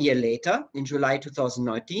 1 year later, in July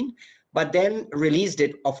 2019, but then released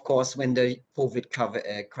it, of course, when the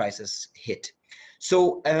COVID crisis hit.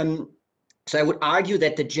 So I would argue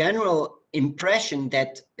that the general impression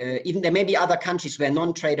that even there may be other countries where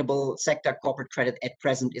non-tradable sector corporate credit at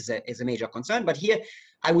present is a major concern, but here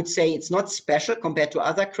I would say it's not special compared to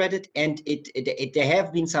other credit, and there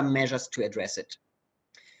have been some measures to address it.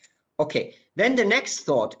 Okay, then the next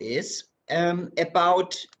thought is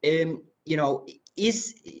about, as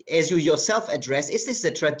you yourself address, is this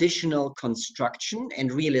a traditional construction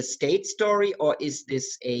and real estate story, or is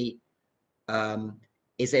this a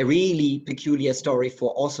really peculiar story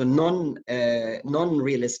for also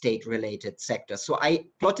non-real estate related sectors? So I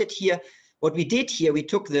plotted here, what we did here, we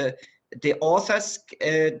took the author's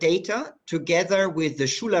data together with the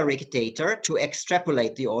Schularik data to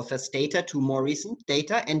extrapolate the author's data to more recent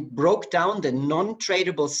data, and broke down the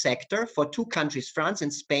non-tradable sector for 2 countries, France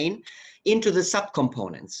and Spain, into the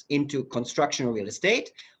subcomponents, into construction or real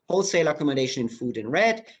estate, wholesale accommodation and food in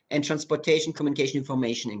red, and transportation, communication,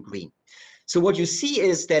 information in green. So what you see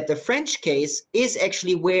is that the French case is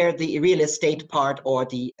actually where the real estate part or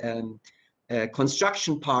the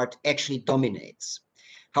construction part actually dominates.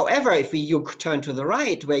 However, if you turn to the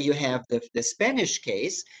right, where you have the Spanish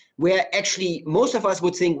case, where actually most of us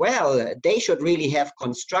would think, well, they should really have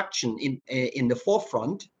construction in the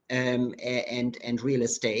forefront and real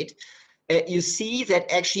estate, you see that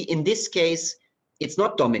actually in this case, it's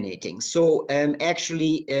not dominating. So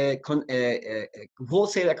actually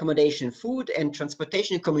wholesale accommodation, food and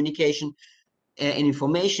transportation and communication and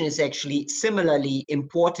information is actually similarly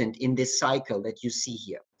important in this cycle that you see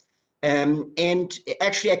here. And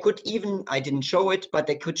actually I didn't show it, but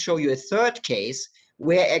I could show you a third case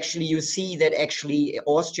where actually you see that actually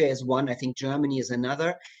Austria is one, I think Germany is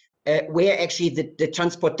another, where actually the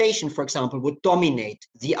transportation, for example, would dominate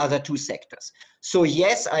the other two sectors. So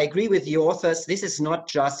yes, I agree with the authors. This is not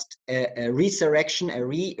just a resurrection, a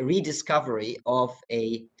rediscovery of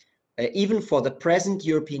even for the present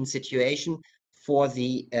European situation, for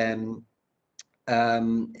the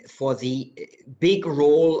big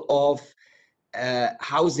role of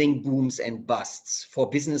housing booms and busts, for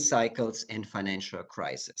business cycles and financial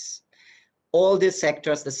crisis. All the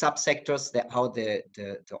sectors, the subsectors, how the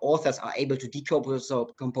authors are able to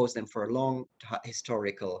decompose them for a long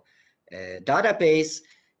historical database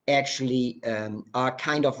actually are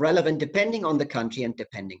kind of relevant depending on the country and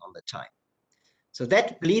depending on the time. So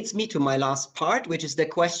that leads me to my last part, which is the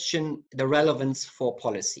question, the relevance for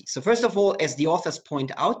policy. So first of all, as the authors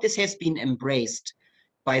point out, this has been embraced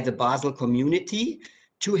by the Basel community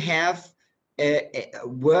to have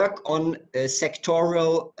work on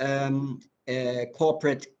sectoral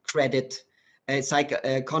corporate credit,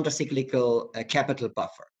 countercyclical capital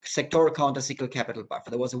buffer, sectoral countercyclical capital buffer.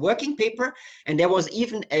 There was a working paper, and there was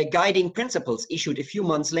even a guiding principles issued a few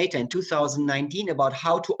months later in 2019 about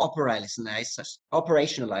how to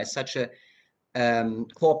operationalize such a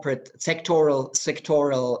corporate sectoral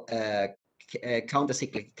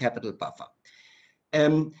countercyclical capital buffer.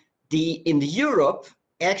 In the Europe,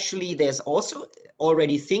 actually, there's also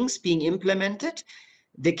already things being implemented.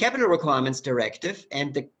 The Capital Requirements Directive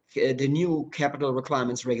and the new Capital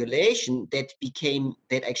Requirements Regulation that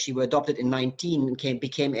actually were adopted in 2019 and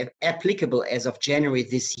became applicable as of January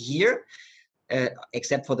this year,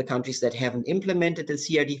 except for the countries that haven't implemented the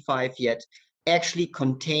CRD5 yet, actually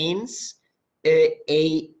contains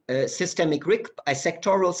a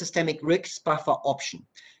sectoral systemic risk buffer option.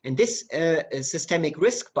 And this systemic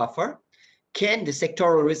risk buffer the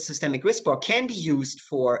sectoral systemic risk buffer can be used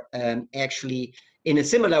for actually in a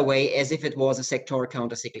similar way as if it was a sectoral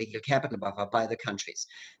countercyclical capital buffer by the countries.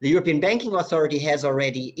 The European Banking Authority has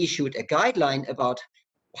already issued a guideline about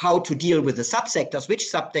how to deal with the subsectors,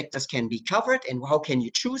 which subsectors can be covered and how can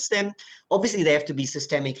you choose them. Obviously, they have to be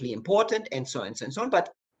systemically important and so on and so on.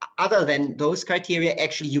 But other than those criteria,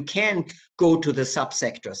 actually, you can go to the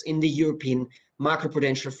subsectors in the European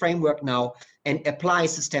macroprudential framework now and apply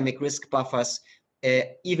systemic risk buffers,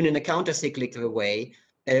 even in a countercyclical way,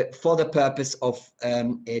 for the purpose of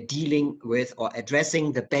dealing with or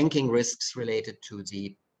addressing the banking risks related to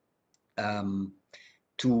the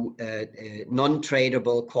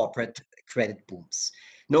non-tradable corporate credit booms.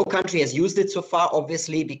 No country has used it so far,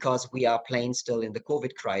 obviously, because we are playing still in the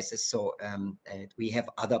COVID crisis. So we have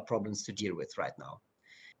other problems to deal with right now.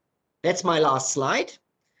 That's my last slide.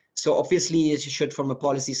 So obviously, as you should from a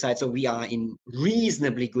policy side, so we are in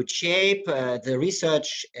reasonably good shape. The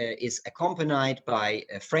research is accompanied by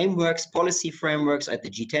frameworks, policy frameworks at the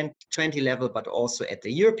G20 level, but also at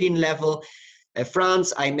the European level.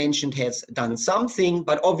 France, I mentioned, has done something,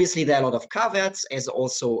 but obviously there are a lot of caveats, as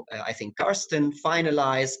also I think Karsten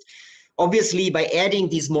finalized. Obviously, by adding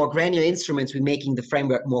these more granular instruments, we're making the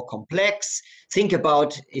framework more complex. Think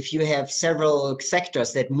about if you have several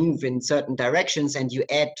sectors that move in certain directions and you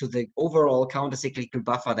add to the overall countercyclical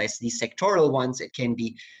buffer, there's these sectoral ones, it can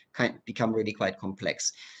become really quite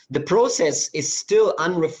complex. The process is still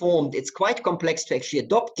unreformed. It's quite complex to actually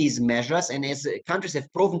adopt these measures. And as countries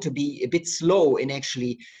have proven to be a bit slow in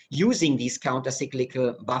actually using these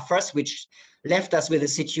countercyclical buffers, which left us with a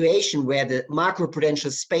situation where the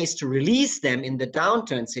macroprudential space to release them in the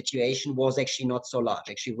downturn situation was actually not so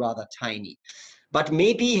large, actually rather tiny. But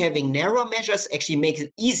maybe having narrow measures actually makes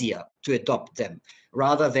it easier to adopt them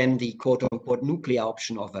rather than the quote unquote nuclear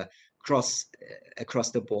option of a across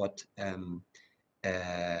the board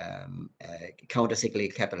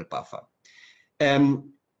countercyclical capital buffer.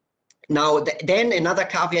 Now, then another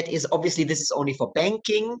caveat is obviously this is only for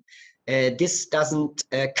banking. This doesn't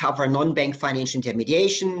cover non-bank financial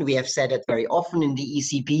intermediation. We have said it very often in the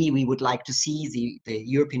ECB. We would like to see the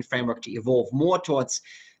European framework to evolve more towards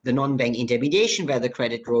the non-bank intermediation, where the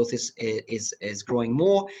credit growth is growing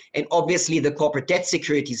more. And obviously, the corporate debt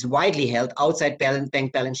securities widely held outside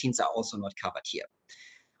bank balance sheets are also not covered here.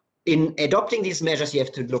 In adopting these measures, you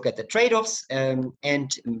have to look at the trade-offs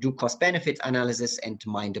and do cost-benefit analysis and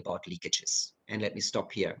mind about leakages. And let me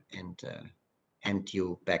stop here and hand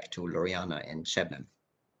you back to Loriana and Shebnem.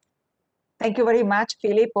 Thank you very much,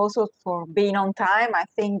 Philip, also for being on time. I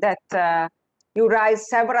think that you raise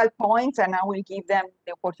several points, and I will give them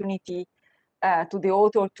the opportunity to the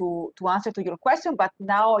author to answer to your question. But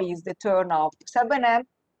now is the turn of 7M.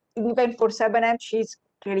 Even for 7M, she's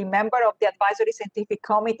clearly member of the advisory scientific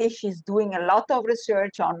committee. She's doing a lot of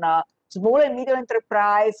research on small and medium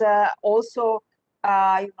enterprise, also,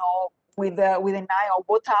 with an eye on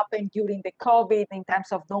what happened during the COVID in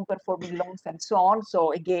terms of non-performing loans and so on.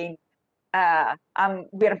 So again,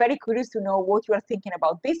 we are very curious to know what you are thinking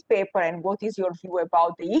about this paper and what is your view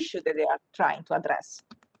about the issue that they are trying to address.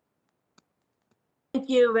 Thank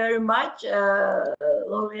you very much,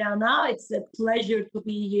 Loriana. It's a pleasure to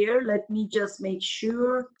be here. Let me just make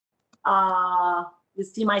sure you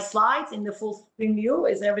see my slides in the full screen view.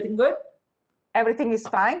 Is everything good? Everything is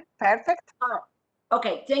fine. Perfect. All right.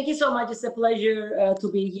 Okay, thank you so much. It's a pleasure to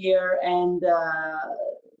be here and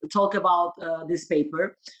talk about this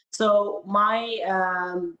paper. So my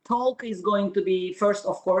talk is going to be first,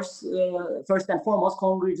 of course, first and foremost,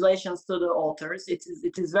 congratulations to the authors. It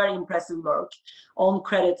is very impressive work on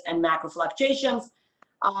credit and macro fluctuations.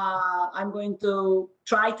 I'm going to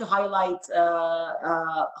try to highlight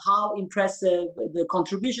how impressive the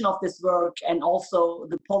contribution of this work and also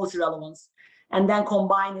the policy relevance, and then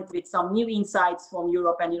combine it with some new insights from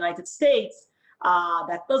Europe and United States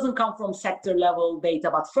that doesn't come from sector level data,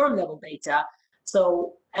 but firm level data.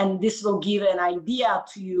 So, and this will give an idea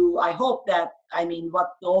to you. I hope that, I mean,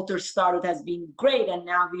 what the authors started has been great, and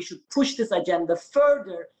now we should push this agenda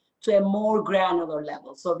further to a more granular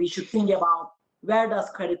level. So we should think about where does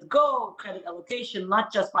credit go, credit allocation,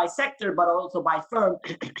 not just by sector, but also by firm.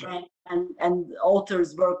 And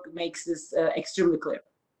authors' work makes this extremely clear.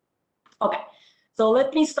 Okay, so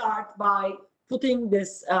let me start by putting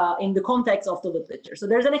this in the context of the literature. So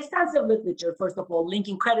there's an extensive literature, first of all,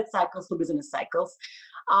 linking credit cycles to business cycles.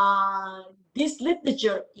 This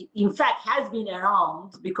literature, in fact, has been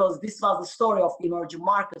around because this was the story of the emerging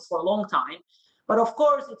markets for a long time. But of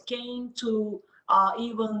course, it came to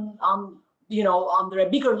even under a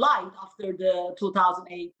bigger light after the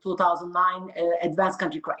 2008-2009 advanced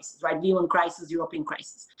country crisis, right? Lehman crisis, European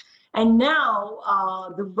crisis. And now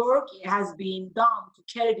the work has been done to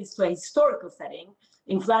carry this to a historical setting,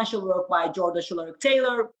 influential work by Jordan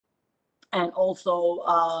Schiller-Taylor and also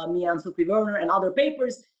Mia and Sophie Werner and other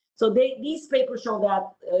papers. So these papers show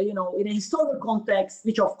that, in a historical context,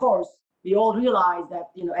 which of course we all realize that,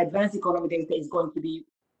 advanced economy data is going to be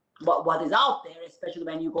what is out there, especially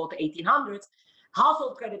when you go to 1800s,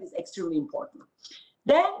 household credit is extremely important.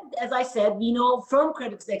 Then, as I said, we know firm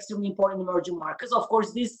credit is extremely important in emerging markets. Of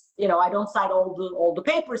course, this, I don't cite all the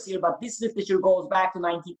papers here, but this literature goes back to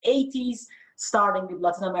 1980s, starting with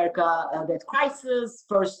Latin America debt crisis,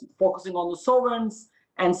 first focusing on the sovereigns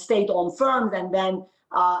and state-owned firms, and then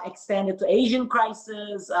extended to Asian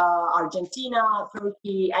crisis, Argentina,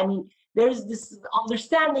 Turkey. I mean, there's this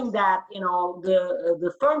understanding that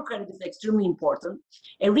the firm credit is extremely important.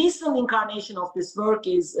 A recent incarnation of this work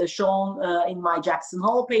is shown in my Jackson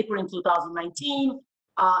Hole paper in 2019,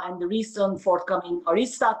 and the recent forthcoming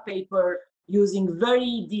Aristat paper using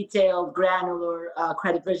very detailed, granular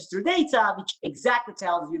credit register data, which exactly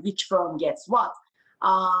tells you which firm gets what,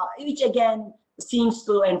 which again seems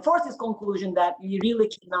to enforce this conclusion that we really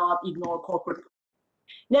cannot ignore corporate.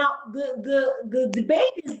 Now, the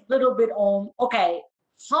debate is a little bit on, okay,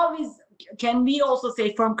 can we also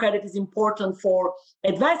say firm credit is important for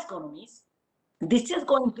advanced economies? This is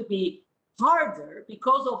going to be harder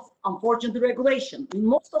because of, unfortunately, regulation. In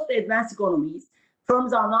most of the advanced economies,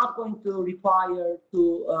 firms are not going to require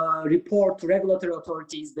to report to regulatory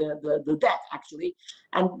authorities the debt, actually.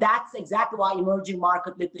 And that's exactly why emerging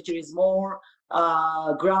market literature is more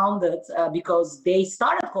grounded because they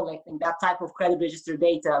started collecting that type of credit register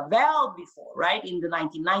data well before, right, in the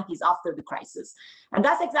 1990s after the crisis. And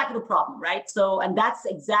that's exactly the problem, right? So, and that's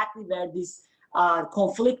exactly where this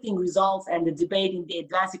conflicting results and the debate in the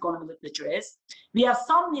advanced economy literature is. We have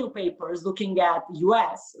some new papers looking at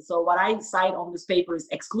US. So what I cite on this paper is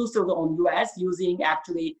exclusively on US using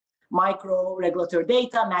actually micro regulatory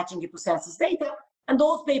data, matching it to census data. And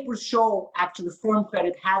those papers show actually firm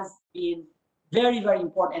credit has been very, very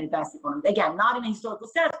important in advanced economies. Again, not in a historical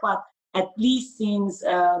sense, but at least since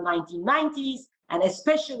 1990s, and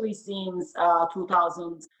especially since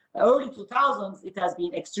early 2000s, it has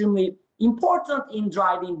been extremely important in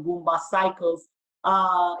driving boom-bust cycles.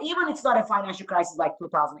 Even it's not a financial crisis like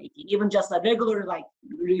 2018, even just a regular, like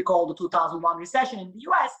recall the 2001 recession in the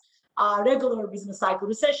US, regular business cycle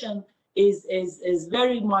recession is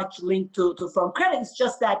very much linked to firm credit. It's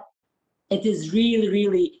just that it is really,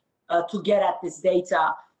 really to get at this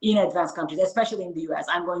data in advanced countries, especially in the US.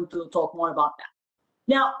 I'm going to talk more about that.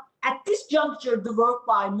 Now, at this juncture, the work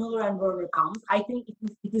by Müller and Werner comes. I think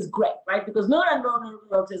it is great, right? Because Müller and Werner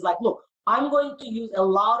works is like, look, I'm going to use a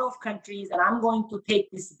lot of countries and I'm going to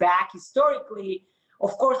take this back historically.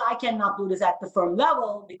 Of course, I cannot do this at the firm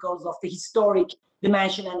level because of the historic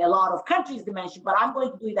dimension and a lot of countries dimension, but I'm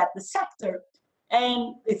going to do it at the sector.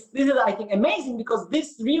 And this is, I think, amazing because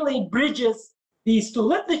this really bridges these two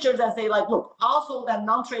literatures and say like, look, household and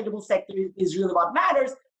non-tradable sector is really what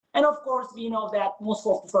matters. And of course, we know that most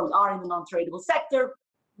of the firms are in the non-tradable sector,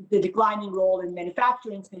 the declining role in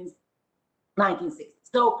manufacturing since 1960.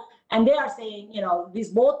 So, and they are saying, you know,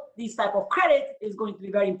 both these type of credit is going to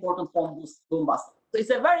be very important for boom busting. So it's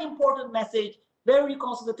a very important message, very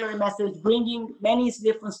reconciliatory message, bringing many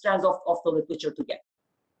different strands of the literature together.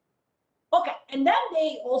 Okay, and then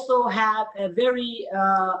they also have a very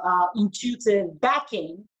intuitive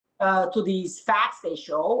backing to these facts they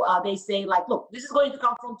show. They say like, look, this is going to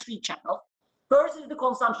come from 3 channels. First is the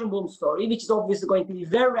consumption boom story, which is obviously going to be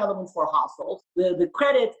very relevant for households, the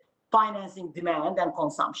credit financing demand and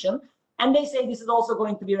consumption. And they say this is also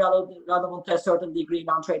going to be relevant to a certain degree in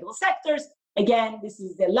non-tradable sectors. Again, this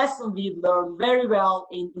is a lesson we've learned very well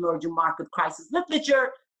in emerging market crisis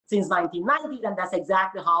literature since 1990s, and that's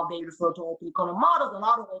exactly how they refer to open economy models. A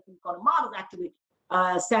lot of open economy models actually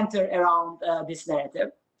center around this narrative.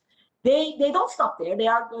 They don't stop there. They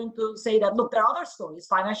are going to say that, look, there are other stories,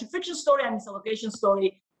 financial friction story and misallocation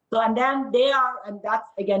story. So, and then they are, and that's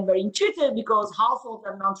again very intuitive because households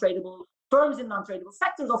and non-tradable firms in non-tradable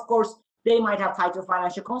sectors, of course, they might have tighter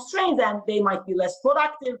financial constraints and they might be less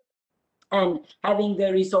productive, and having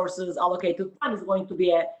the resources allocated to them is going to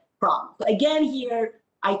be a problem. So again, here,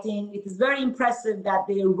 I think it is very impressive that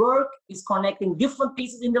their work is connecting different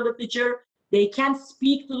pieces in the literature. They can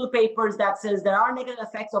speak to the papers that says there are negative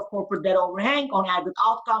effects of corporate debt overhang on aggregate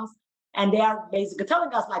outcomes. And they are basically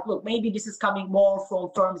telling us like, look, maybe this is coming more from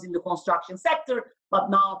firms in the construction sector, but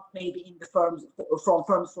not maybe in the firms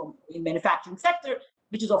from in manufacturing sector,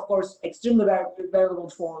 which is of course extremely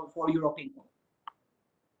relevant for European.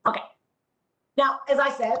 Okay. Now, as I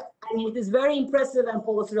said, I mean, it is very impressive and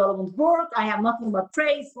policy relevant work. I have nothing but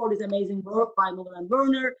praise for this amazing work by Müller and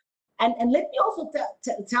Werner. And let me also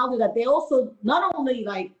tell you that they also not only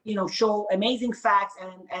like, you know, show amazing facts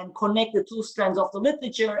and connect the 2 strands of the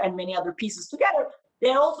literature and many other pieces together,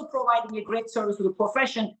 they're also providing a great service to the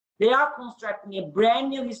profession. They are constructing a brand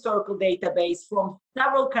new historical database from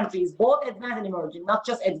several countries, both advanced and emerging, not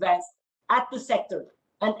just advanced, at the sector.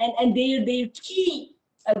 And their key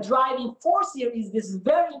driving force here is this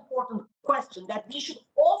very important question that we should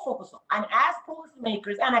all focus on. And as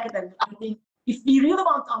policymakers and academics, I think if we really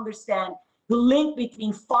want to understand the link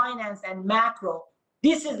between finance and macro,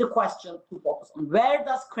 this is the question to focus on. Where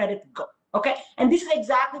does credit go? Okay, and this is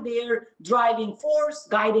exactly their driving force,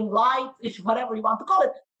 guiding light, whatever you want to call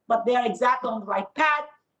it, but they are exactly on the right path.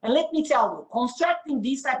 And let me tell you, constructing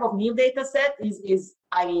this type of new data set is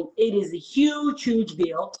I mean, it is a huge, huge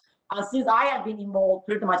deal. Since I have been involved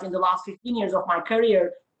pretty much in the last 15 years of my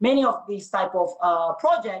career, many of these type of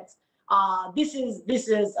projects, this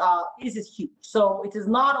is huge. So it is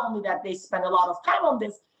not only that they spend a lot of time on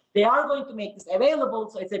this, they are going to make this available.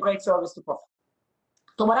 So it's a great service to profit.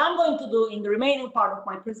 So what I'm going to do in the remaining part of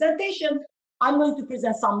my presentation, I'm going to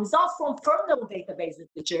present some results from firm-level database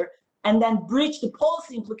literature and then bridge the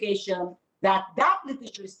policy implication that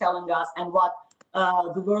literature is telling us and what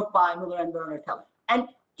the work by Müller and Werner telling. And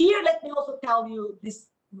here, let me also tell you this,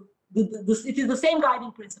 it is the same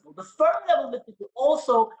guiding principle. The firm-level literature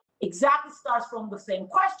also exactly starts from the same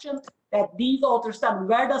question that these authors study,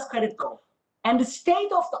 where does credit go? And the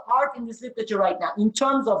state of the art in this literature right now, in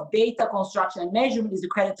terms of data construction and measurement, is the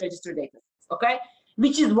credit register data, okay?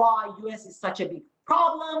 Which is why US is such a big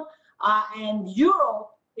problem, and Europe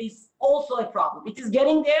is also a problem. It is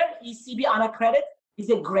getting there. ECB on a credit is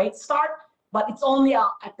a great start, but it's only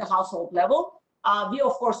at the household level. We,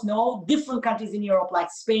 of course, know different countries in Europe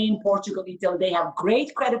like Spain, Portugal, Italy, they have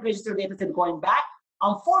great credit register data set going back.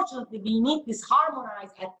 Unfortunately, we need this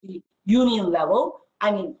harmonized at the union level. I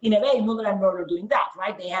mean, in a way, Müller and Werner are doing that,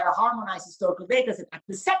 right? They have a harmonized historical data set at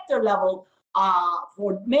the sector level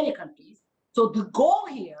for many countries. So the goal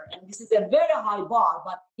here, and this is a very high bar,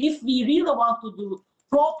 but if we really want to do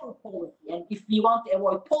proper policy and if we want to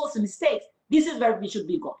avoid policy mistakes, this is where we should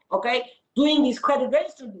be going, okay? Doing these credit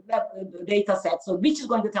register data sets, so which is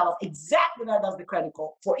going to tell us exactly where does the credit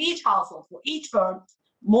go for each household, for each firm,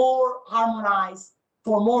 more harmonized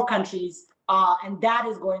for more countries, and that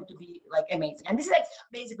is going to be like amazing. And this is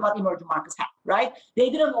basically what emerging markets have, right? They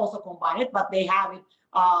didn't also combine it, but they have it.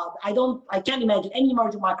 I can't imagine any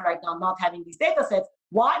emerging market right now not having these data sets.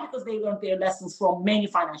 Why? Because they learned their lessons from many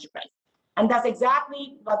financial crises. And that's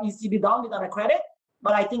exactly what ECB done with credit.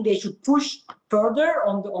 But I think they should push further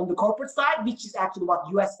on the corporate side, which is actually what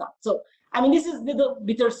US done. So, I mean, this is a little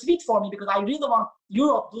bittersweet for me because I really want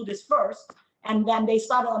Europe to do this first. And when they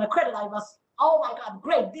started on a credit, I was, oh my God,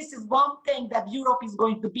 great. This is one thing that Europe is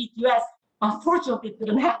going to beat US. Unfortunately, it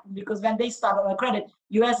didn't happen because when they started on a credit,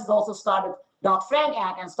 US has also started Dodd-Frank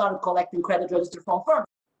Act and started collecting credit registered from firms.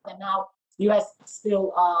 And now US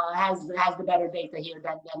still has the better data here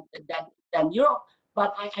than Europe.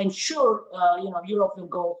 But I'm sure Europe will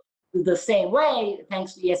go the same way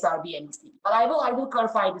thanks to ESRB and ECB. But I will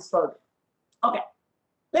clarify this further. Okay,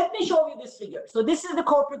 let me show you this figure. So this is the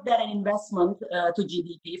corporate debt and investment to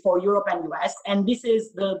GDP for Europe and US, and this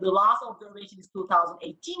is the last observation is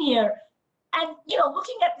 2018 here. And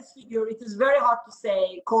looking at this figure, it is very hard to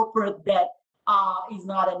say corporate debt is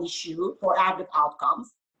not an issue for aggregate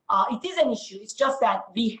outcomes. It is an issue. It's just that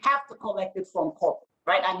we have to collect it from corporate.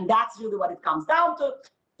 Right? I mean, that's really what it comes down to.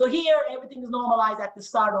 So here, everything is normalized at the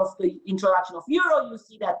start of the introduction of euro. You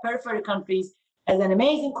see that periphery countries has an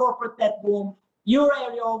amazing corporate debt boom. Euro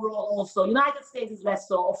area overall also. United States is less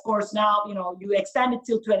so. Of course, now, you extend it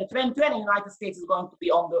till 2020. United States is going to be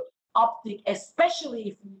on the uptick, especially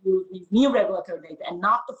if you use new regulatory data and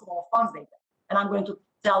not the flow of funds data. And I'm going to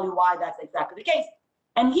tell you why that's exactly the case.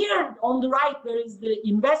 And here on the right, there is the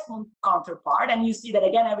investment counterpart. And you see that,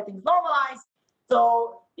 again, everything's normalized.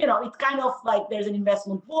 So, it's kind of like there's an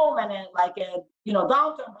investment boom and a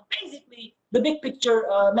downturn. But basically, the big picture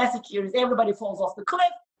message here is everybody falls off the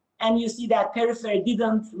cliff. And you see that periphery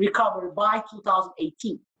didn't recover by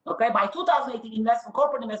 2018. Okay, by 2018,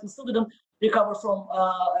 corporate investment still didn't recover from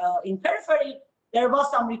in periphery. There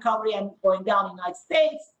was some recovery and going down in the United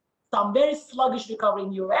States, some very sluggish recovery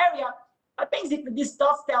in Euro area. But basically, this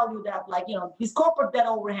does tell you that, this corporate debt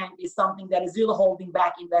overhang is something that is really holding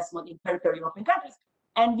back investment in peripheral European countries.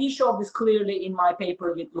 And we show this clearly in my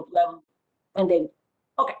paper with Luke Levin and David.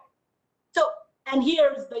 Okay. So, and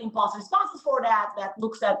here's the impulse responses for that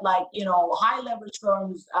looks at high leverage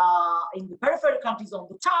firms in the peripheral countries on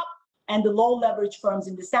the top and the low leverage firms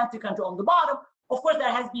in the center country on the bottom. Of course,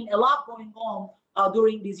 there has been a lot going on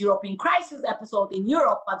during this European crisis episode in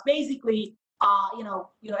Europe, but basically,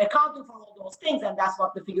 accounting for all those things, and that's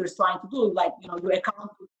what the figure is trying to do. You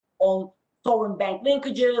account on sovereign bank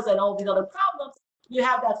linkages and all these other problems. You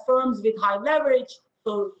have that firms with high leverage.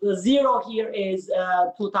 So the zero here is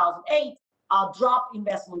 2008, drop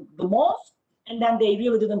investment the most, and then they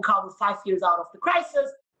really didn't cover 5 years out of the crisis.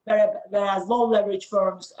 Whereas low leverage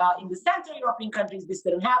firms in the Central European countries, this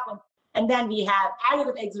didn't happen. And then we have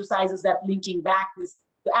aggregate exercises that linking back this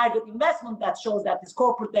the aggregate investment that shows that this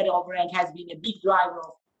corporate debt overhang has been a big driver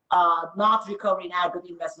of not recovering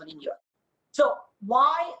aggregate investment in Europe. So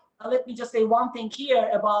why, let me just say one thing here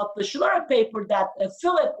about the Schiller paper that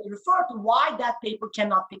Philip referred to, why that paper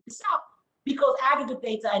cannot pick this up, because aggregate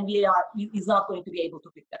data and VAR is not going to be able to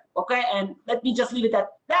pick that, okay? And let me just leave it at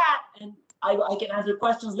that, and I can answer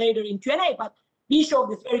questions later in Q&A, but we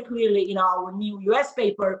showed this very clearly in our new US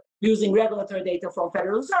paper using regulatory data from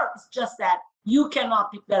Federal Reserve. It's just that you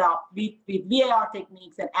cannot pick that up with VAR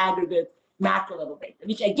techniques and aggregate macro level data,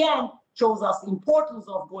 which again shows us the importance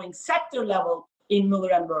of going sector level in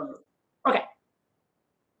Muller and Werner. Okay,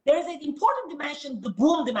 there is an important dimension, the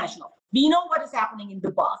boom dimension of it. We know what is happening in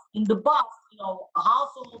the bus. In the bus,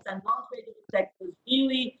 households and non-tradable sectors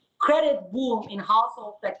really, credit boom in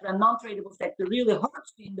household sector and non-tradable sector really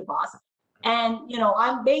hurts you in the bus. And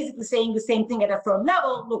I'm basically saying the same thing at a firm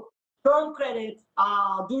level. Look, firm credit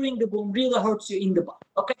during the boom really hurts you in the bus.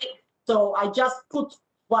 Okay, so I just put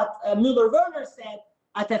what Muller-Werner said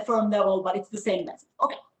at a firm level, but it's the same message.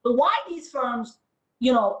 Okay, so why these firms,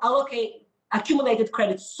 allocate accumulated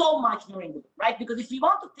credit so much during the boom, right? Because if you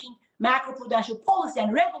want to think macroprudential policy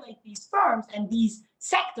and regulate these firms and these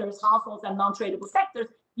sectors, households and non-tradable sectors,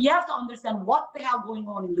 you have to understand what the hell going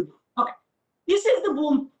on in the boom. Okay, this is the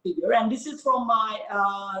boom figure, and this is from my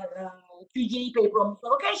QGE paper on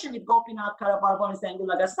allocation with Gopinath, Karabarbonis, and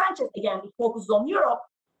Gulaga Sanchez. Again, it focuses on Europe.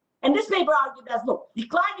 And this paper argued that, look,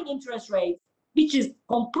 declining interest rates, which is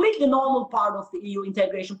completely normal part of the EU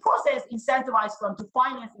integration process, incentivize firms to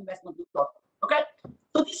finance investment with growth. Okay?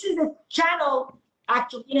 So this is a channel,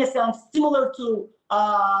 actually, in a sense, similar to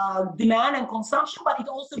demand and consumption, but it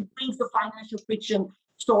also brings the financial friction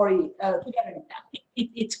story together with that.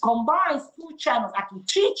 It combines two channels, actually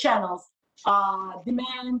three channels,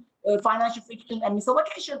 demand, financial friction, and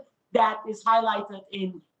misallocation that is highlighted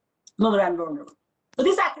in Muller and Werner. So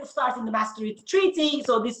this actually starts in the Maastricht Treaty.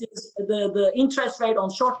 So this is the interest rate on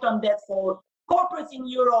short-term debt for corporates in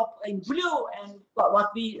Europe in blue, and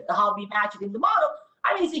how we match it in the model.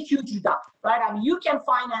 I mean, it's a huge reduction, right? I mean, you can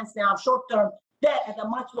finance now short-term debt at a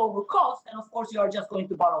much lower cost, and of course, you are just going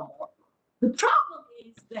to borrow more. The problem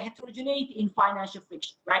is the heterogeneity in financial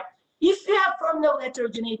friction, right? If you have firm-level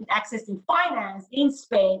heterogeneity in accessing finance in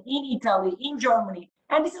Spain, in Italy, in Germany,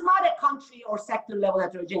 and this is not a country or sector-level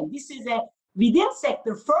heterogeneity, this is a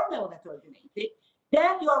within-sector firm-level heterogeneity,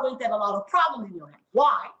 then you are going to have a lot of problems in your hand.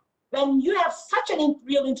 Why? When you have such a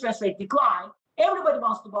real interest rate decline, everybody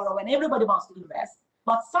wants to borrow and everybody wants to invest.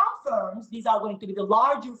 But some firms, these are going to be the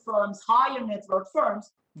larger firms, higher net worth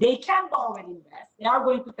firms, they can borrow and invest. They are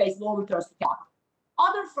going to face low returns to capital.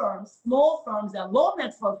 Other firms, small firms and low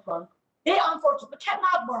net worth firms, they unfortunately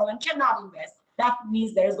cannot borrow and cannot invest. That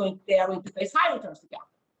means they are going to face high returns to capital.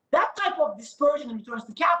 That type of dispersion in returns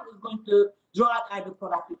to capital is going to drive either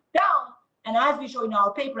productivity down. And as we show in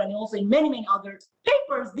our paper and also in many, many other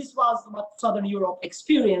papers, this was what Southern Europe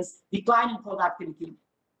experienced, declining productivity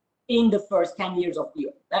in the first 10 years of the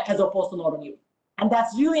year, as opposed to Northern Europe. And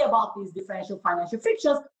that's really about these differential financial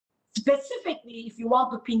frictions. Specifically, if you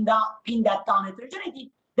want to pin that down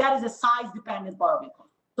heterogeneity, that is a size-dependent borrowing cost.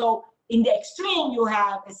 So in the extreme, you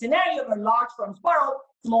have a scenario where large firms borrow,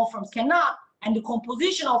 small firms cannot, and the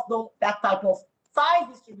composition of that type of size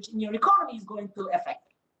distribution in your economy is going to affect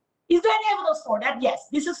it. Is there any evidence for that? Yes.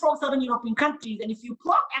 This is from Southern European countries, and if you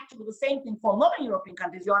plot actually the same thing from Northern European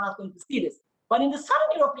countries, you are not going to see this. But in the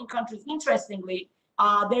Southern European countries, interestingly,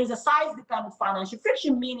 there is a size-dependent financial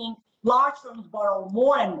friction, meaning large firms borrow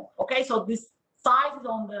more and more. Okay, so this size is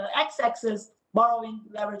on the x-axis, borrowing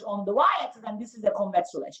leverage on the y-axis, and this is a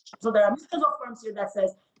convex relationship. So there are millions of firms here that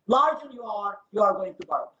says larger you are going to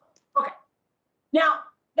borrow. Okay, now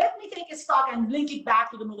let me take a stock and link it back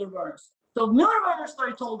to the Müller-Werner. So Müller-Werner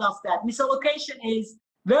story told us that misallocation is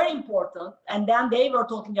very important, and then they were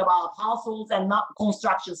talking about households and not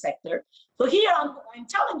construction sector. So here I'm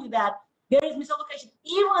telling you that there is misallocation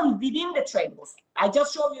even within the tradable sector. I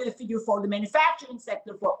just showed you a figure for the manufacturing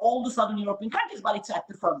sector for all the Southern European countries, but it's at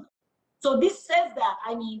the firm level. So this says that,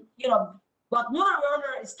 I mean, what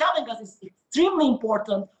Müller-Werner is telling us is extremely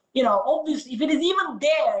important. Obviously, if it is even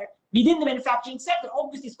there within the manufacturing sector,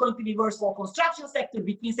 obviously it's going to be worse for construction sector,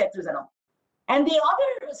 between sectors and all. And the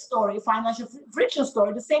other story, financial friction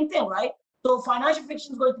story, the same thing, right? So financial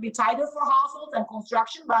friction is going to be tighter for households and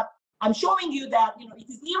construction, but I'm showing you that, it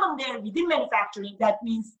is even there within manufacturing. That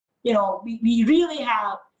means, we really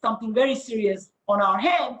have something very serious on our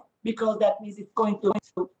hands, because that means it's going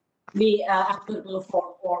to be applicable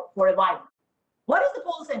for a while. What is the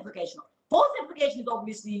policy implication? Policy implication is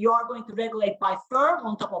obviously you are going to regulate by firm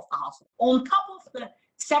on top of the household, on top of the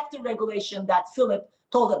sector regulation that Philip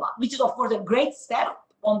told about, which is of course a great step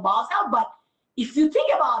on Basel, but if you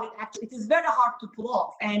think about it, actually, it is very hard to pull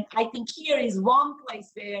off. And I think here is one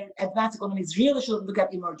place where advanced economies really should look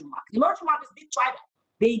at emerging markets. Emerging markets did try that.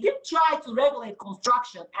 They did try to regulate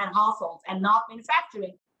construction and households and not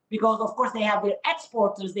manufacturing, because of course they have their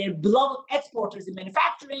exporters, their beloved exporters in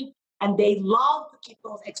manufacturing, and they love to keep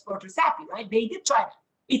those exporters happy, right? They did try that.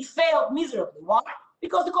 It failed miserably. Why?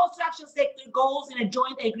 Because the construction sector goes in a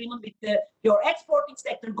joint agreement with your exporting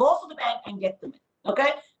sector, goes to the bank and gets them in.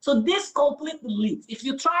 Okay, so this completely leads. If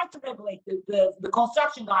you try to regulate the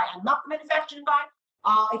construction guy and not the manufacturing guy,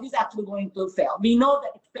 it is actually going to fail. We know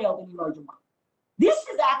that it failed in emerging markets. This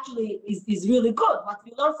is actually is really good. What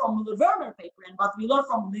we learned from the Müller-Werner paper and what we learned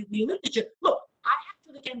from the literature. Look, I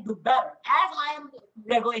actually can do better. As I am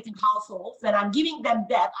regulating households, when I'm giving them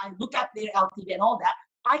debt, I look at their LTV and all that.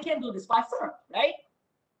 I can do this by firm, right?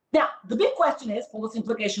 Now, the big question is policy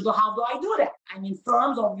implications. So how do I do that? I mean,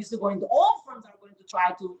 firms obviously all firms are going to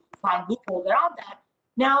try to find loopholes around that.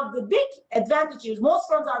 Now, the big advantage is most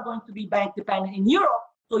firms are going to be bank dependent in Europe,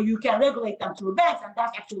 so you can regulate them through banks, and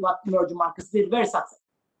that's actually what emerging markets did very successful.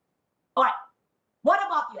 All right, what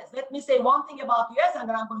about US? Let me say one thing about US, and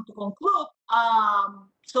then I'm going to conclude.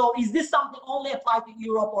 So is this something only applied to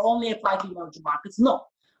Europe or only applied to emerging markets? No.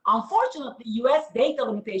 Unfortunately, US data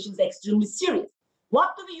limitations are extremely serious.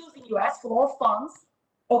 What do we use in US? Flow of funds.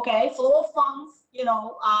 Okay, flow of funds,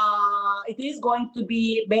 it is going to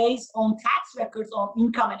be based on tax records on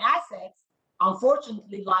income and assets.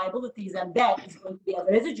 Unfortunately, liabilities and debt is going to be as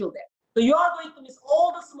a residual there. So you are going to miss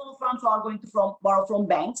all the small firms who are going to borrow from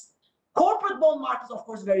banks. Corporate bond markets, of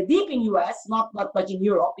course, very deep in US, not much in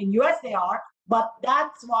Europe. In US they are, but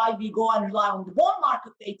that's why we go and rely on the bond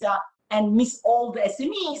market data and miss all the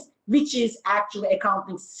SMEs, which is actually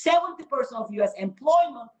accounting 70% of US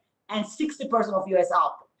employment and 60% of US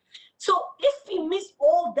output. So if we miss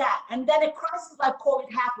all that, and then a crisis like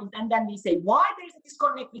COVID happens, and then we say, why there is a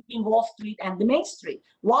disconnect between Wall Street and the Main Street?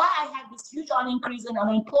 Why I have this huge increase in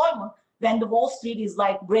unemployment, then the Wall Street is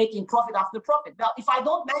like breaking profit after profit. Now, if I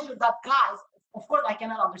don't measure that, guys, of course, I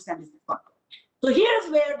cannot understand this. So here's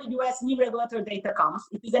where the US new regulatory data comes.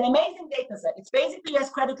 It is an amazing data set. It's basically US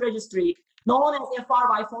credit registry, known as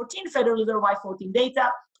FRY14, Federal Reserve Y14 data.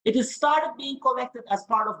 It has started being collected as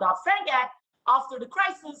part of Dodd-Frank Act after the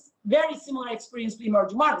crisis. Very similar experience to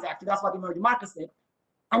emerging markets, actually. That's what emerging markets did.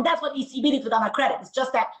 And that's what ECB did with our credit. It's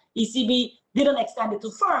just that ECB didn't extend it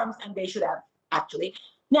to firms, and they should have, actually.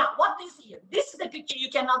 Now, what do you see here? This is the picture you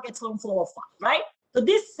cannot get from flow of funds, right? So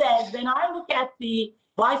this says, when I look at the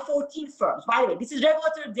Y14 firms, by the way, this is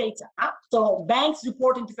regulatory data. Huh? So banks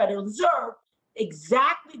reporting to Federal Reserve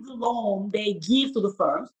exactly the loan they give to the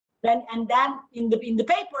firms. Then in the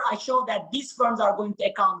paper, I show that these firms are going to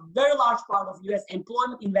account very large part of US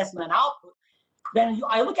employment, investment, and output. Then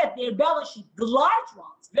I look at their balance sheet, the large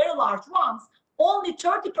ones, very large ones, only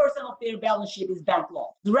 30% of their balance sheet is bank loan.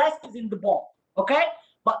 The rest is in the bond, okay?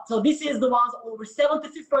 But so this is the ones over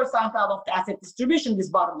 75th percentile of the asset distribution, this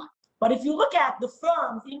bottom line. But if you look at the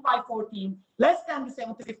firms in Y14, less than the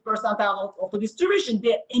 75th percentile of the distribution,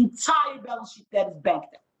 their entire balance sheet that is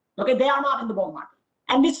banked up. Okay, they are not in the bond market.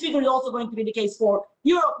 And this figure is also going to be the case for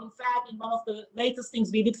Europe. In fact, in one of the latest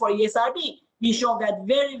things we did for ESRB, we showed that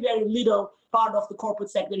very, very little part of the corporate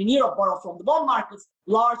sector in Europe borrow from the bond markets.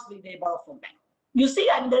 Largely, they borrow from banks. You see,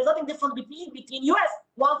 I mean, there's nothing different between US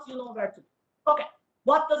once you know where to. Okay,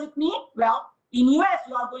 what does it mean? Well, in US,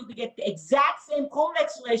 you are going to get the exact same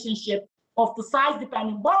convex relationship of the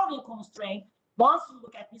size-dependent borrowing constraint once you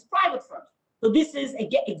look at these private firms. So this is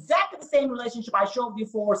exactly the same relationship I showed you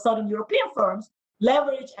for Southern European firms,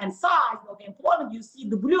 leverage and size of employment. You see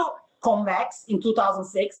the blue convex in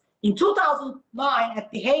 2006. In 2009,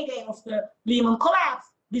 at the heyday of the Lehman collapse,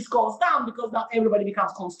 this goes down because not everybody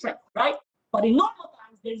becomes constrained, right? But in normal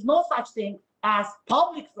times, there is no such thing as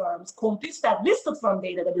public firms, compute-stat listed firm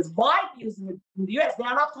data that is widely used in the US. They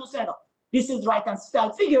are not constrained. This is right-hand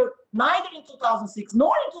side figure, neither in 2006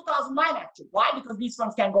 nor in 2009, actually. Why? Because these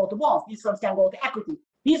firms can go to bonds. These firms can go to equity.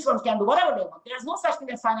 These firms can do whatever they want. There's no such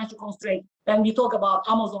thing as financial constraint when we talk about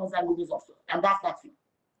Amazon's and Google's of it. And that's that figure.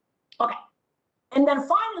 Okay. And then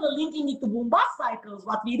finally, linking it to boom-bust cycles,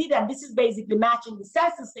 what we did, and this is basically matching the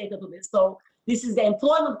census data to this. So this is the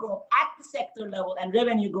employment growth at the sector level and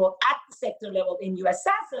revenue growth at the sector level in US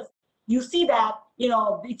census. You see that,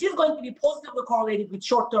 it is going to be positively correlated with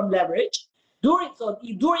short-term leverage. During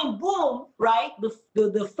boom, right,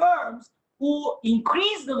 the firms who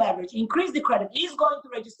increase the leverage, increase the credit, is going to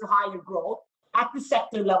register higher growth at the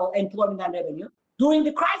sector level, employment and revenue. During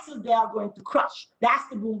the crisis, they are going to crush. That's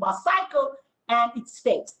the boom-bust cycle, and it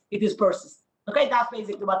stays. It is persistent. Okay, that's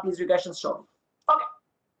basically what these regressions show. Okay,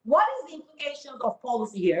 what is the implications of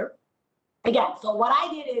policy here? Again, so what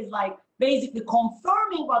I did is basically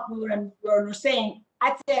confirming what we were saying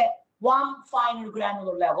at one finer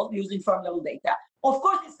granular level using firm level data. Of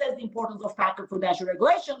course, it says the importance of macroprudential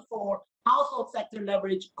regulation for household sector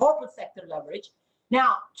leverage, corporate sector leverage.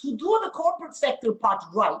 Now, to do the corporate sector part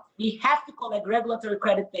right, we have to collect regulatory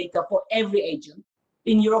credit data for every agent.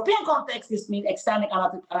 In European context, this means extending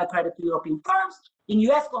credit to European firms. In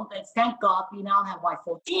US context, thank God, we now have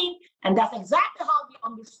Y14, and that's exactly how we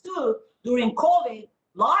understood during COVID.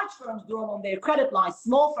 Large firms draw on their credit lines,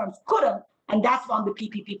 small firms couldn't, and that's when the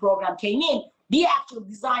PPP program came in. We actually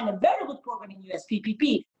designed a very good program in US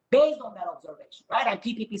PPP based on that observation, right? And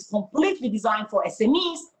PPP is completely designed for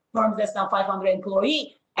SMEs, firms less than 500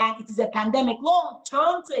 employees, and it is a pandemic loan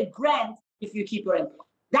turned to a grant if you keep your employees.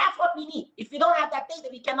 That's what we need. If we don't have that data,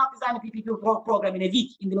 we cannot design a PPP program in a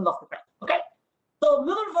week in the middle of the crisis, okay? So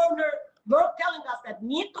Müller-Werner were telling us that we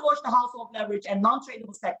need to watch the household leverage and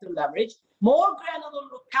non-tradable sector leverage. More granular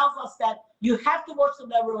look tells us that you have to watch the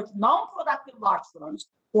leverage non-productive large firms.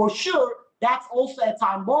 For sure, that's also a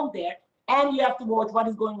time bomb there. And you have to watch what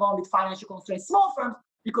is going on with financial constrained small firms,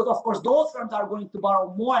 because of course those firms are going to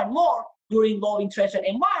borrow more and more during low interest rate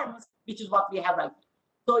environments, which is what we have right now.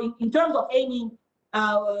 So in terms of aiming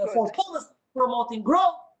for policy promoting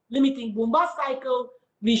growth, limiting boom-bust cycle,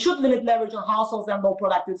 we should limit leverage on households and low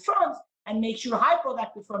productive firms and make sure high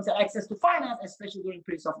productive firms have access to finance, especially during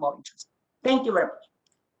periods of low interest. Thank you very much.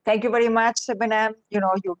 Thank you very much, Benem.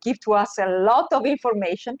 You give to us a lot of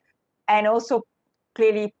information and also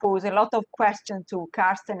clearly pose a lot of questions to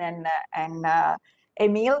Karsten and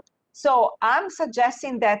Emil. So I'm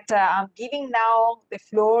suggesting that I'm giving now the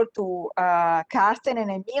floor to Karsten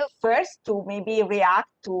and Emil first to maybe react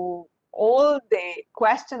to all the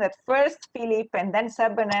questions that first Philip and then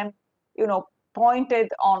Benem, pointed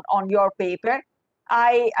on your paper.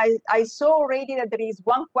 I saw already that there is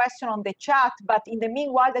one question on the chat, but in the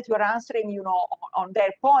meanwhile that you are answering, on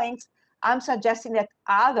their points, I'm suggesting that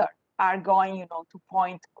other are going, you know, to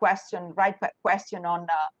point question, right question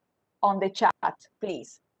on the chat,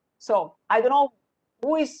 please. So I don't know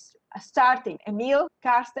who is starting. Emil,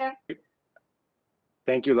 Carsten?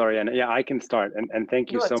 Thank you, Loriana. Yeah, I can start. And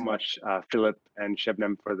thank you Good. so much, Philip and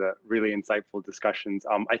Shebnem, for the really insightful discussions.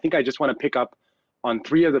 I think I just want to pick up on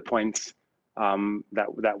 3 of the points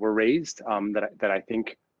that were raised that I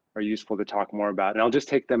think are useful to talk more about. And I'll just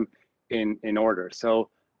take them in order. So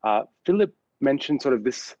Philip mentioned sort of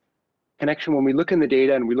this connection when we look in the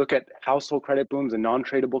data and we look at household credit booms and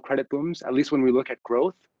non-tradable credit booms, at least when we look at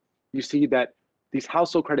growth, you see that these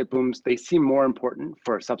household credit booms, they seem more important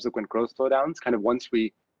for subsequent growth slowdowns, kind of once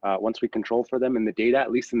we control for them in the data,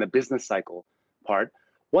 at least in the business cycle part.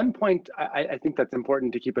 One point I think that's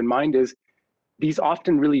important to keep in mind is these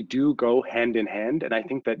often really do go hand in hand. And I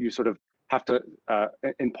think that you sort of have to,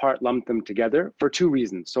 in part, lump them together for 2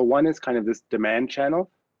 reasons. So one is kind of this demand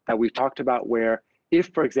channel that we've talked about, where if,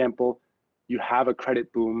 for example, you have a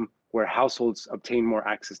credit boom where households obtain more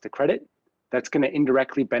access to credit, that's going to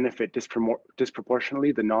indirectly benefit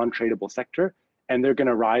disproportionately the non-tradable sector, and they're going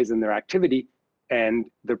to rise in their activity, and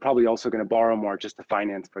they're probably also going to borrow more just to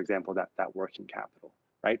finance, for example, that working capital,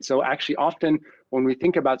 right? So actually often when we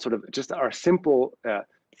think about sort of just our simple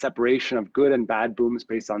separation of good and bad booms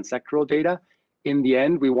based on sectoral data, in the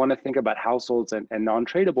end, we want to think about households and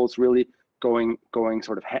non-tradables really going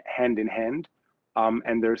sort of hand in hand,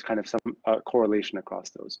 and there's kind of some correlation across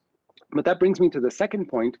those. But that brings me to the second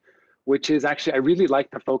point, which is actually I really like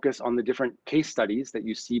to focus on the different case studies that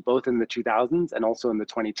you see both in the 2000s and also in the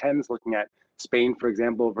 2010s, looking at Spain, for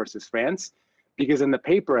example, versus France, because in the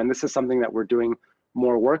paper, and this is something that we're doing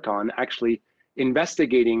more work on, actually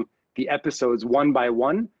investigating the episodes one by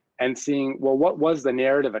one and seeing, well, what was the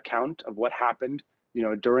narrative account of what happened, you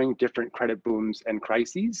know, during different credit booms and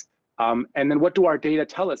crises, and then what do our data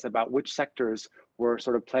tell us about which sectors were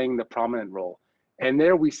sort of playing the prominent role. And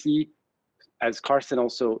there we see, as Carsten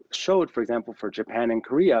also showed, for example, for Japan and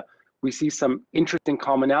Korea, we see some interesting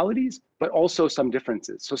commonalities, but also some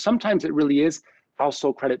differences. So sometimes it really is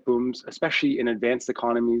household credit booms, especially in advanced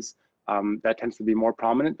economies, that tends to be more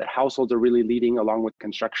prominent, that households are really leading along with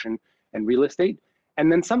construction and real estate.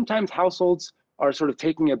 And then sometimes households are sort of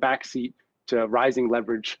taking a backseat to rising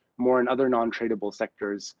leverage more in other non-tradable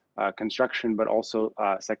sectors, construction, but also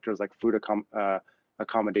sectors like food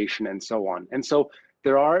accommodation and so on. And so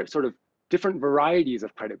there are sort of different varieties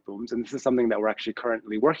of credit booms, and this is something that we're actually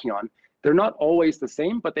currently working on. They're not always the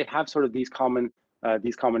same, but they have sort of these common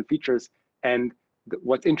features. And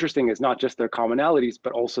what's interesting is not just their commonalities,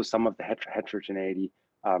 but also some of the heterogeneity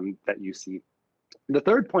that you see. The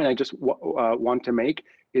third point I just want to make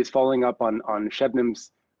is following up on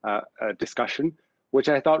Shebnem's discussion, which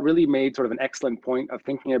I thought really made sort of an excellent point of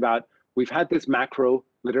thinking about, we've had this macro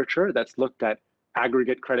literature that's looked at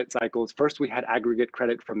aggregate credit cycles. First, we had aggregate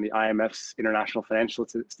credit from the IMF's International Financial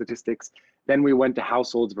Statistics. Then we went to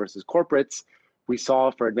households versus corporates. We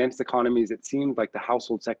saw for advanced economies, it seemed like the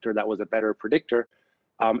household sector that was a better predictor.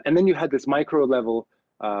 And then you had this micro level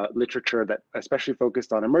literature that especially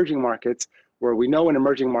focused on emerging markets, where we know in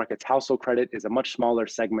emerging markets, household credit is a much smaller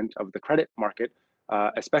segment of the credit market,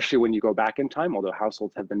 especially when you go back in time, although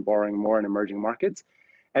households have been borrowing more in emerging markets.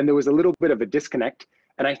 And there was a little bit of a disconnect.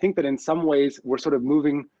 And I think that in some ways, we're sort of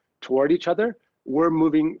moving toward each other. We're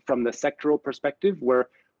moving from the sectoral perspective, where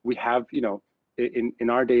we have, you know, in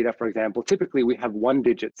our data, for example, typically we have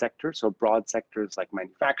 1-digit sectors, so broad sectors like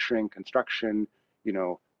manufacturing, construction, you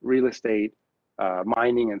know, real estate,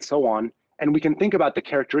 mining, and so on. And we can think about the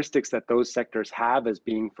characteristics that those sectors have as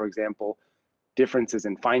being, for example, differences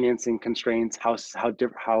in financing constraints, how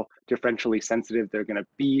differentially sensitive they're going to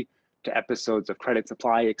be to episodes of credit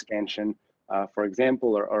supply expansion, for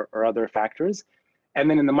example, or other factors. And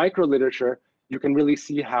then in the micro literature, you can really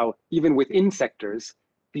see how even within sectors,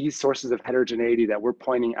 these sources of heterogeneity that we're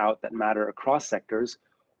pointing out that matter across sectors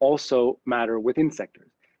also matter within sectors.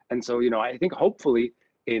 And so, you know, I think hopefully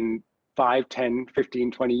in 5, 10,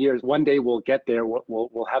 15, 20 years, one day we'll get there,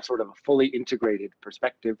 we'll have sort of a fully integrated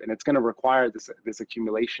perspective, and it's going to require this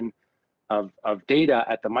accumulation of data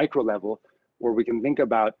at the micro level, where we can think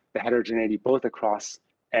about the heterogeneity both across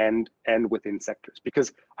and within sectors.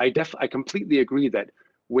 Because I completely agree that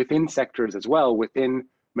within sectors as well, within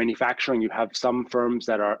manufacturing, you have some firms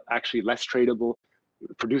that are actually less tradable,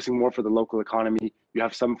 producing more for the local economy. You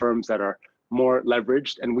have some firms that are more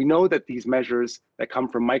leveraged. And we know that these measures that come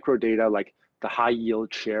from micro data, like the high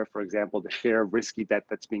yield share, for example, the share of risky debt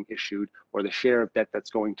that's being issued, or the share of debt that's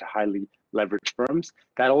going to highly leveraged firms,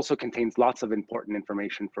 that also contains lots of important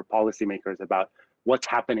information for policymakers about what's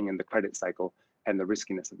happening in the credit cycle and the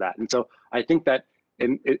riskiness of that. And so I think that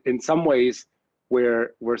in some ways,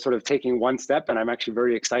 we're sort of taking one step, and I'm actually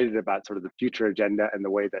very excited about sort of the future agenda and the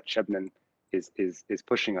way that Shebnem is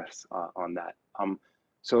pushing us on that.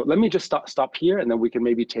 So let me just stop here, and then we can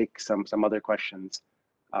maybe take some other questions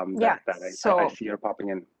that I see are popping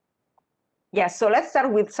in. Yes, so let's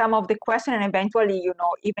start with some of the questions, and eventually,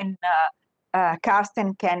 even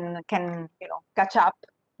Karsten can catch up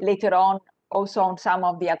later on also on some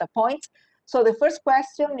of the other points. So the first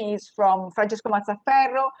question is from Francesco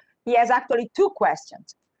Mazzaferro. He has actually two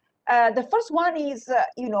questions. The first one is,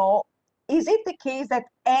 is it the case that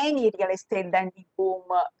any real estate lending boom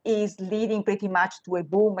is leading pretty much to a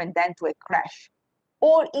boom and then to a crash?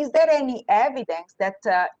 Or is there any evidence that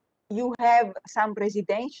you have some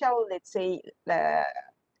residential, let's say,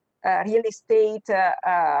 real estate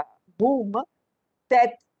boom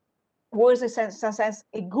that was in some sense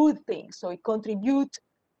a good thing? So it contributes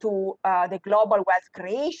to the global wealth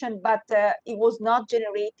creation, but it was not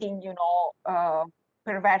generating,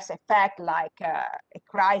 perverse effect like a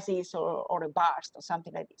crisis or a burst or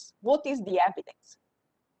something like this. What is the evidence?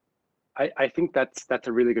 I think that's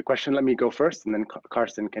a really good question. Let me go first, and then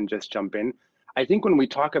Karsten can just jump in. I think when we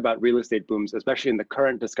talk about real estate booms, especially in the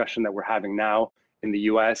current discussion that we're having now in the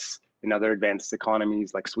US, in other advanced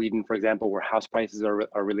economies like Sweden, for example, where house prices are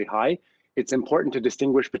really high, it's important to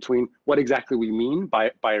distinguish between what exactly we mean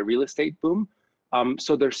by a real estate boom.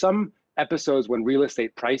 So there's some episodes when real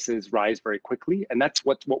estate prices rise very quickly, and that's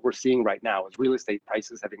what we're seeing right now is real estate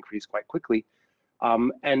prices have increased quite quickly.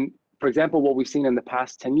 And for example, what we've seen in the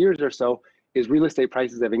past 10 years or so is real estate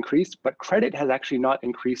prices have increased, but credit has actually not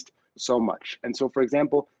increased so much. And so, for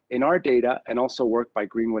example, in our data and also work by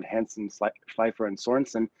Greenwood, Hansen, Schleifer, and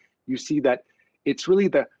Sorensen, you see that it's really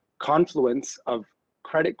the confluence of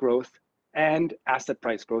credit growth and asset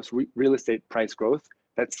price growth, real estate price growth,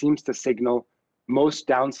 that seems to signal most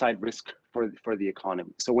downside risk for the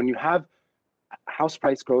economy. So when you have house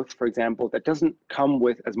price growth, for example, that doesn't come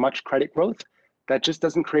with as much credit growth, that just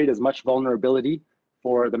doesn't create as much vulnerability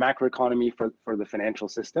for the macroeconomy, for the financial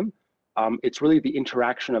system. It's really the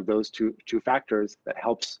interaction of those two factors that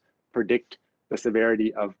helps predict the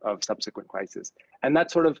severity of subsequent crises. And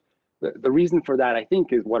that's sort of the reason for that, I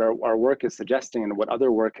think, is what our work is suggesting and what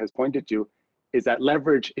other work has pointed to, is that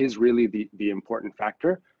leverage is really the important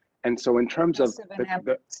factor. And so in terms of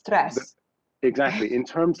the stress, exactly, in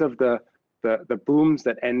terms of the booms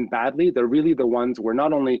that end badly, they're really the ones where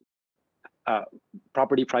not only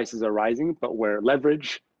property prices are rising, but where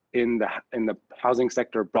leverage in the housing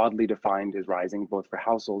sector broadly defined is rising, both for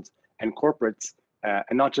households and corporates,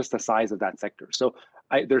 and not just the size of that sector. So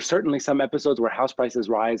there's certainly some episodes where house prices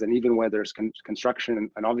rise, and even where there's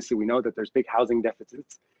construction, and obviously we know that there's big housing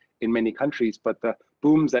deficits in many countries, but the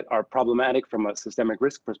booms that are problematic from a systemic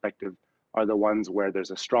risk perspective are the ones where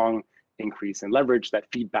there's a strong increase in leverage that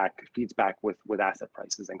feeds back with asset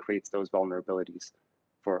prices and creates those vulnerabilities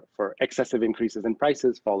for excessive increases in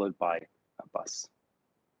prices followed by a bust.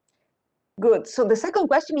 Good. So the second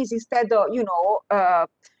question is instead of,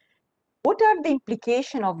 what are the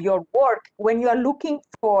implications of your work when you are looking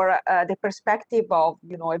for the perspective of,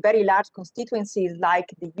 a very large constituencies like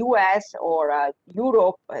the US or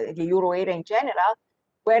Europe, the Euro area in general,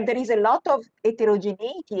 where there is a lot of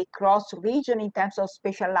heterogeneity across region in terms of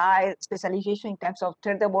specialization in terms of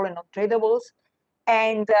tradable and non-tradables.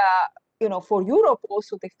 And, for Europe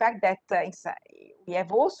also the fact that we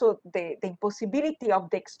have also the impossibility of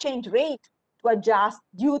the exchange rate to adjust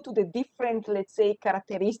due to the different, let's say,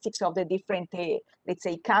 characteristics of the different, let's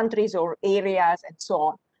say, countries or areas and so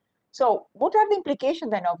on. So what are the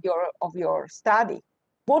implications then of your study?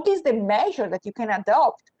 What is the measure that you can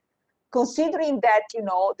adopt, considering that,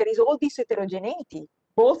 there is all this heterogeneity,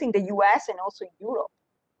 both in the US and also in Europe?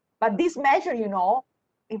 But this measure,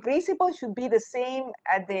 in principle, should be the same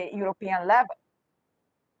at the European level.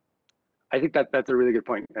 I think that's a really good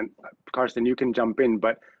point. And Karsten, you can jump in,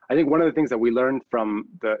 but I think one of the things that we learned from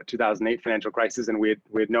the 2008 financial crisis, and we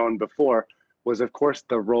had known before, was of course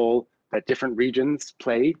the role that different regions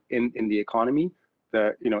play in the economy.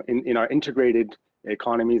 In our integrated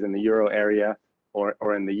economies in the Euro area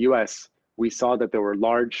or in the US, we saw that there were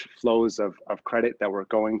large flows of credit that were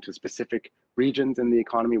going to specific regions in the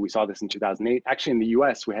economy. We saw this in 2008. Actually, in the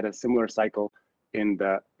US, we had a similar cycle in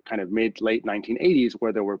the kind of late 1980s,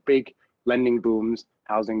 where there were big lending booms,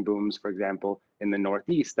 housing booms, for example, in the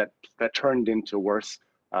Northeast that turned into worse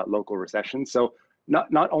local recessions. So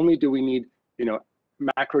not only do we need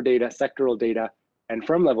macro data, sectoral data, and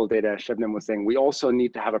firm level data, as Shebnem was saying, we also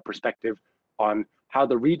need to have a perspective on how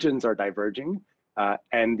the regions are diverging.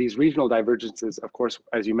 And these regional divergences, of course,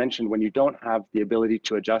 as you mentioned, when you don't have the ability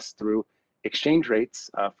to adjust through exchange rates,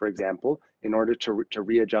 for example, in order to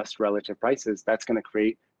readjust relative prices, that's going to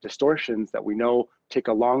create distortions that we know take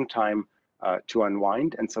a long time to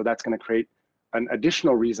unwind. And so that's going to create an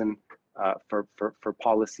additional reason for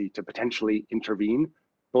policy to potentially intervene,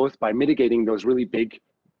 both by mitigating those really big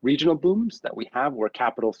regional booms that we have where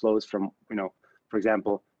capital flows from, for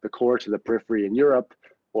example, the core to the periphery in Europe,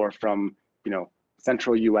 or from,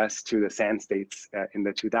 central US to the sand states in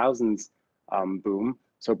the 2000s boom.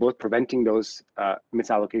 So both preventing those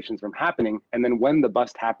misallocations from happening, and then when the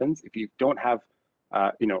bust happens, if you don't have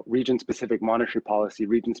region-specific monetary policy,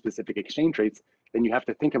 region-specific exchange rates, then you have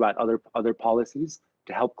to think about other policies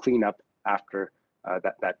to help clean up after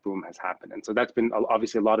that boom has happened. And so that's been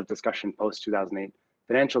obviously a lot of discussion post-2008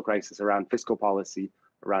 financial crisis around fiscal policy,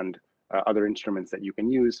 around other instruments that you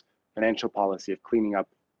can use, financial policy of cleaning up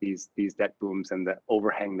these debt booms and the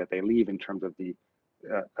overhang that they leave in terms of the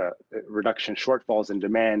reduction shortfalls in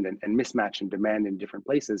demand and mismatch in demand in different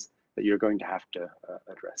places that you're going to have to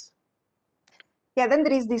address. Yeah, then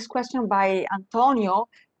there is this question by Antonio,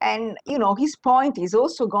 and his point is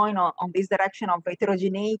also going on this direction of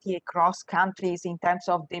heterogeneity across countries in terms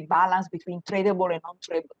of the balance between tradable and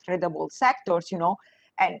non-tradable sectors,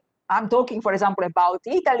 and I'm talking, for example, about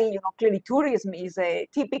Italy. Clearly tourism is a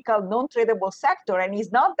typical non-tradable sector, and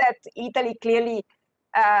it's not that Italy clearly,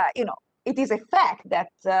 it is a fact that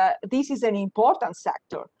this is an important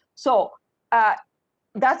sector. So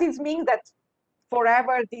does this mean that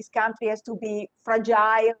forever this country has to be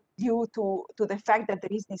fragile due to the fact that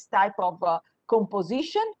there is this type of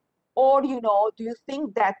composition? Or, do you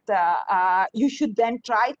think that you should then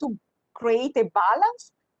try to create a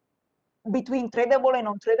balance between tradable and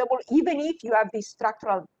non-tradable, even if you have this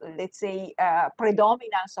structural, let's say,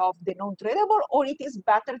 predominance of the non-tradable, or it is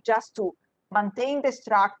better just to maintain the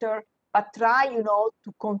structure, but try,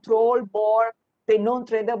 to control more the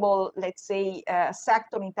non-tradable, let's say,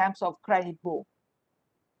 sector in terms of credit boom?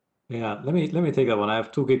 Yeah, let me take that one. I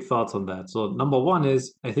have two quick thoughts on that. So number one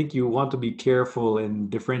is, I think you want to be careful in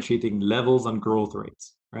differentiating levels and growth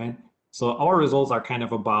rates, right? So our results are kind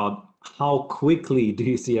of about how quickly do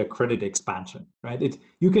you see a credit expansion, right?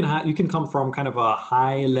 You can come from kind of a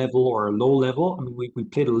high level or a low level. I mean, we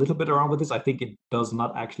played a little bit around with this. I think it does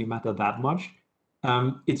not actually matter that much.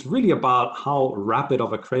 It's really about how rapid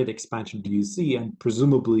of a credit expansion do you see, and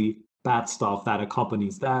presumably bad stuff that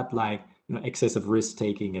accompanies that, like excessive risk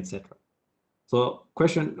taking, etc. So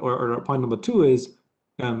question or point number two is,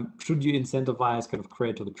 should you incentivize kind of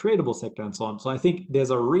credit to the tradable sector and so on? So I think there's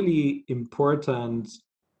a really important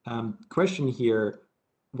question here.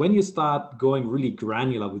 When you start going really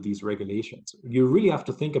granular with these regulations, you really have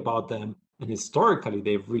to think about them. And historically,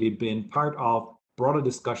 they've really been part of broader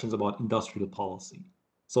discussions about industrial policy.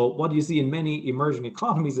 So what you see in many emerging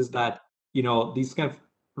economies is that, these kind of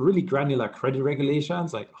really granular credit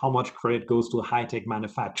regulations, like how much credit goes to high-tech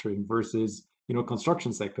manufacturing versus,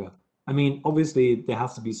 construction sector. I mean, obviously there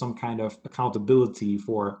has to be some kind of accountability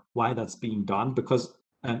for why that's being done, because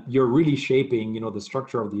you're really shaping, the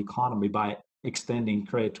structure of the economy by extending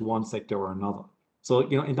credit to one sector or another. So,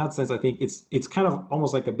 in that sense, I think it's kind of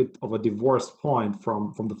almost like a bit of a divorced point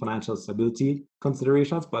from the financial stability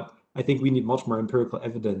considerations. But I think we need much more empirical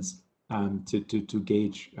evidence to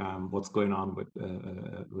gauge what's going on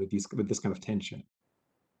with this kind of tension.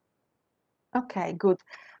 Okay, good.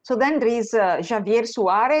 So then there is Javier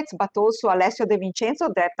Suarez, but also Alessio De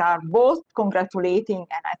Vincenzo, that are both congratulating,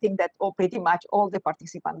 and I think that pretty much all the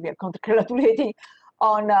participants we are congratulating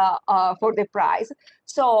on for the prize.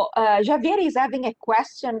 So Javier is having a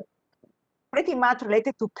question pretty much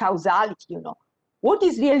related to causality. What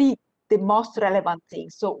is really the most relevant thing?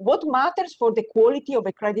 So what matters for the quality of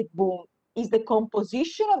a credit boom is the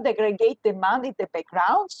composition of the aggregate demand in the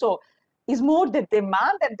background. So it's more the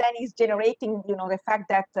demand that then is generating, the fact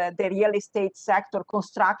that the real estate sector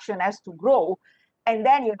construction has to grow. And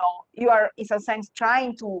then, you are, in some sense,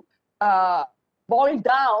 trying to boil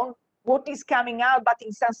down what is coming out, but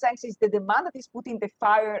in some sense, it's the demand that is putting the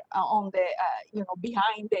fire on the,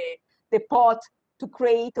 behind the pot to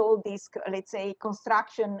create all this, let's say,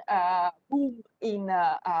 construction boom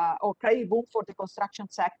or credit boom for the construction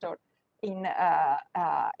sector in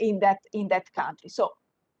that country. So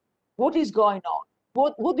what is going on?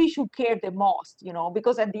 What we should care the most,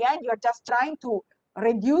 because at the end, you're just trying to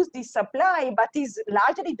reduce the supply, but is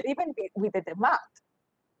largely driven with the demand.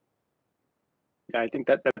 Yeah, I think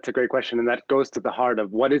that's a great question. And that goes to the heart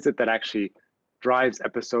of what is it that actually drives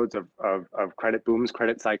episodes of credit booms,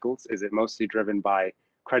 credit cycles? Is it mostly driven by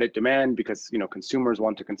credit demand because consumers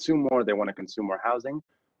want to consume more, they want to consume more housing?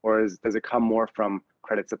 Or does it come more from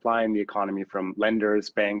credit supply in the economy, from lenders,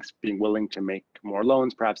 banks being willing to make more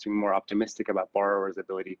loans, perhaps being more optimistic about borrowers'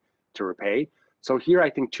 ability to repay. So here, I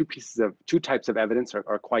think two types of evidence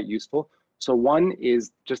are quite useful. So one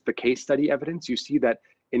is just the case study evidence. You see that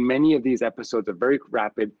in many of these episodes of very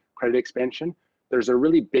rapid credit expansion, there's a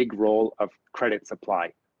really big role of credit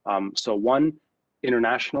supply. So one,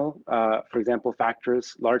 international, for example,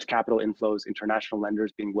 factors, large capital inflows, international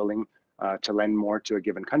lenders being willing to lend more to a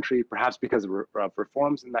given country, perhaps because of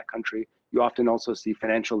reforms in that country. You often also see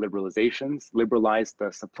financial liberalizations, liberalize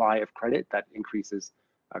the supply of credit that increases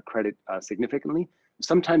credit significantly.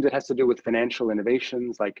 Sometimes it has to do with financial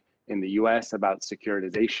innovations, like in the US about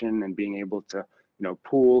securitization and being able to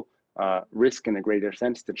pool risk in a greater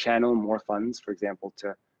sense to channel more funds, for example,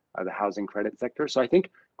 to the housing credit sector. So I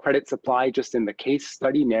think credit supply, just in the case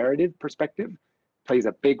study narrative perspective, plays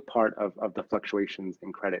a big part of the fluctuations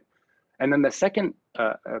in credit. And then the second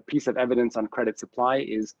piece of evidence on credit supply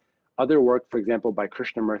is other work, for example, by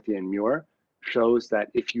Krishnamurthy and Muir, shows that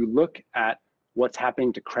if you look at what's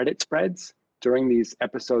happening to credit spreads during these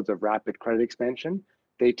episodes of rapid credit expansion,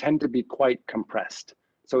 they tend to be quite compressed.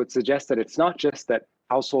 So it suggests that it's not just that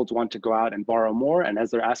households want to go out and borrow more, and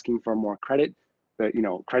as they're asking for more credit, that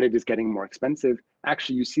credit is getting more expensive.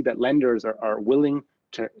 Actually, you see that lenders are willing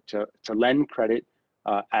to lend credit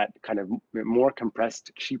at kind of more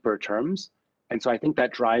compressed, cheaper terms. And so I think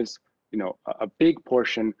that drives a big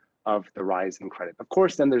portion of the rise in credit. Of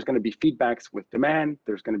course, then there's going to be feedbacks with demand.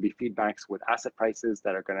 There's going to be feedbacks with asset prices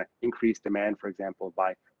that are going to increase demand, for example,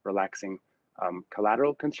 by relaxing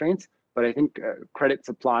collateral constraints. But I think credit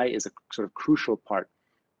supply is a sort of crucial part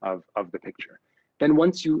of the picture. Then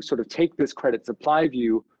once you sort of take this credit supply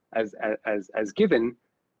view as given,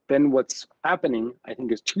 then what's happening, I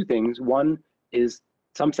think, is two things. One is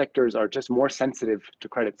some sectors are just more sensitive to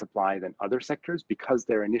credit supply than other sectors because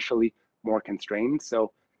they're initially more constrained.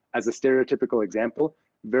 So as a stereotypical example,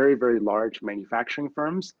 very, very large manufacturing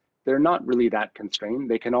firms, they're not really that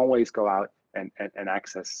constrained. They can always go out and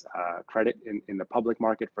access credit in the public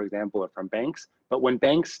market, for example, or from banks. But when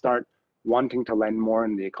banks start wanting to lend more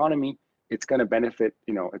in the economy, it's going to benefit,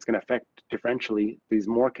 it's going to affect differentially these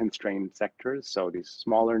more constrained sectors. So these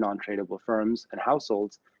smaller non-tradable firms and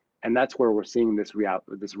households. And that's where we're seeing this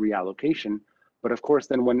reallocation. But of course,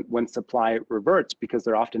 then when supply reverts, because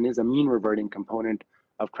there often is a mean reverting component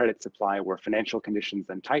of credit supply where financial conditions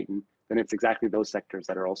then tighten, then it's exactly those sectors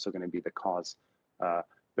that are also going to be the cause,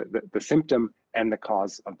 the symptom and the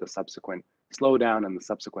cause of the subsequent slowdown and the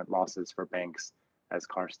subsequent losses for banks, as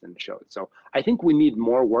Karsten showed. So I think we need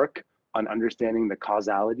more work on understanding the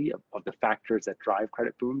causality of the factors that drive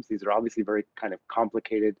credit booms. These are obviously very kind of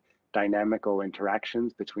complicated, dynamical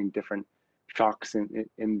interactions between different shocks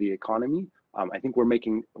in the economy. I think we're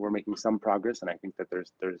making some progress, and I think that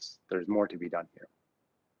there's more to be done here.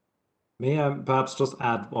 May I perhaps just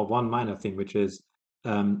add one minor thing, which is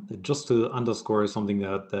just to underscore something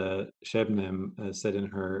that Shebnem said in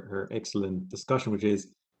her excellent discussion, which is,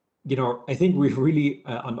 I think we really,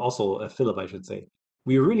 and also Philip, I should say,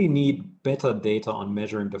 we really need better data on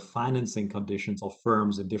measuring the financing conditions of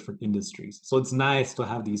firms in different industries. So it's nice to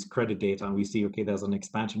have these credit data and we see, okay, there's an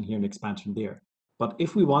expansion here and expansion there. But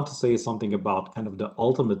if we want to say something about kind of the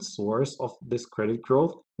ultimate source of this credit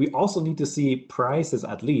growth, we also need to see prices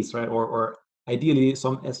at least, right? Or ideally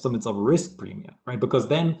some estimates of risk premium, right? Because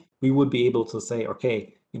then we would be able to say,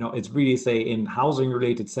 okay, it's really say in housing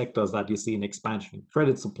related sectors that you see an expansion in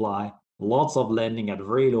credit supply, lots of lending at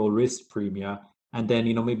very low risk premium. And then,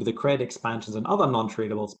 maybe the credit expansions and other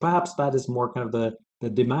non-tradables, perhaps that is more kind of the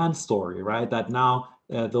demand story, right? That now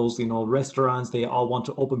those, restaurants, they all want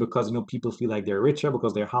to open because, people feel like they're richer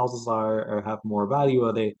because their houses are have more value,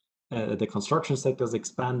 or the construction sector is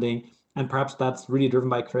expanding. And perhaps that's really driven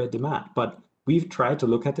by credit demand. But we've tried to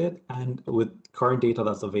look at it, and with current data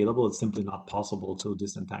that's available, it's simply not possible to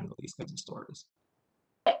disentangle these kinds of stories.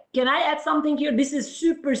 Can I add something here? This is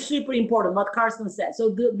super, super important, what Karsten said.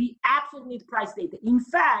 So we absolutely need price data. In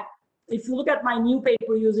fact, if you look at my new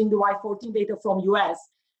paper using the Y14 data from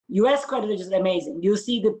US credit is just amazing. You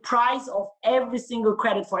see the price of every single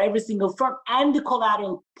credit for every single firm and the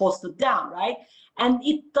collateral posted down, right? And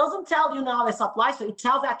it doesn't tell you now a supply story, it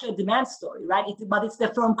tells actually a demand story, right? But it's the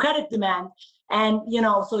firm credit demand. And,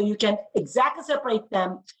 so you can exactly separate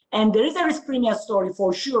them. And there is a risk premium story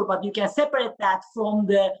for sure, but you can separate that from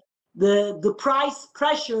the price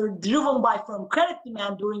pressure driven by firm credit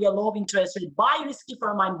demand during a low interest rate by risky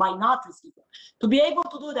firm and by not risky firm. To be able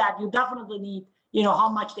to do that, you definitely need, how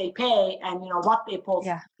much they pay and, what they post.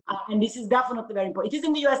 Yeah. And this is definitely very important. It is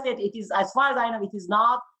in the US data. It is, as far as I know, it is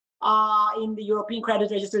not in the European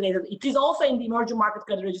credit registry data. It is also in the emerging market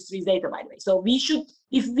credit registries data, by the way. So we should,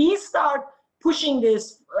 if we start pushing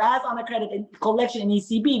this as on a credit collection in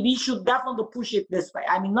ECB, we should definitely push it this way.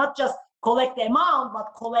 I mean, not just collect the amount,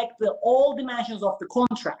 but collect all dimensions of the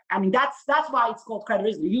contract. I mean, that's why it's called credit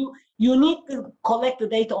risk. You need to collect the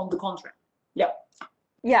data on the contract. Yeah.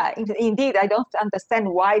 Yeah, indeed, I don't understand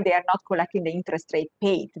why they are not collecting the interest rate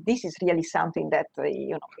paid. This is really something that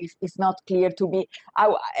is not clear to me.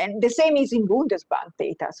 And the same is in Bundesbank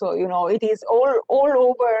data. So it is all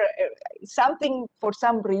over something for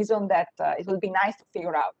some reason that it will be nice to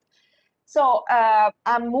figure out. So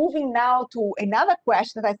I'm moving now to another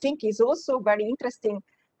question that I think is also very interesting,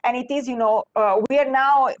 and it is we are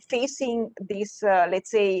now facing this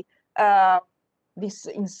let's say. This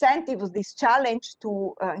incentive, this challenge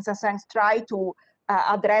to, in some sense, try to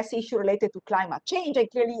address issues related to climate change.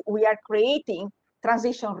 And clearly, we are creating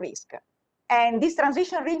transition risk. And this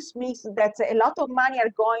transition risk means that a lot of money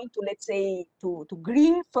are going to, let's say, to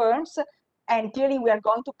green firms. And clearly, we are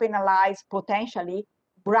going to penalize potentially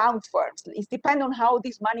brown firms. It depends on how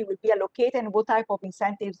this money will be allocated and what type of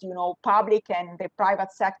incentives, public and the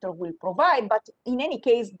private sector will provide. But in any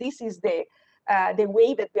case, this is the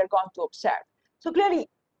way that we are going to observe. So clearly,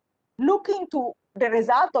 looking to the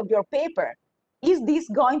result of your paper, is this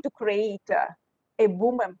going to create a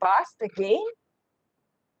boom and bust again?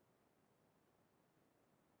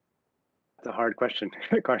 It's a hard question.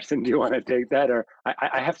 Carsten, do you want to take that? Or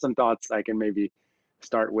I have some thoughts I can maybe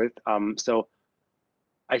start with. So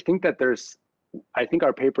I think that I think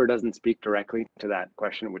our paper doesn't speak directly to that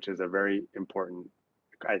question, which is a very important,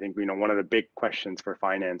 I think, one of the big questions for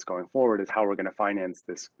finance going forward is how we're going to finance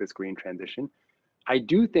this green transition. I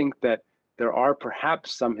do think that there are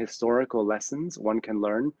perhaps some historical lessons one can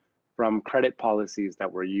learn from credit policies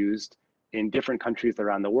that were used in different countries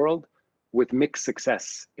around the world with mixed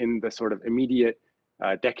success in the sort of immediate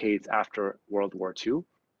decades after World War II.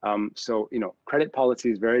 So, credit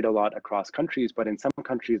policies varied a lot across countries, but in some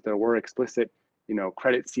countries there were explicit,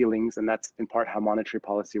 credit ceilings, and that's in part how monetary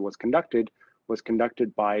policy was conducted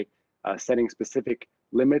by setting specific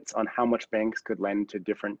limits on how much banks could lend to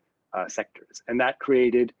different sectors. And that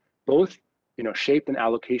created both, shaped an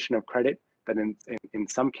allocation of credit that in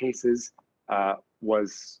some cases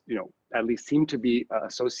was, at least seemed to be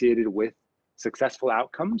associated with successful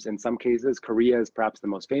outcomes. In some cases, Korea is perhaps the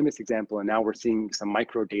most famous example. And now we're seeing some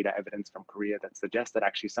micro data evidence from Korea that suggests that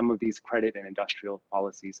actually some of these credit and industrial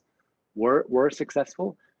policies were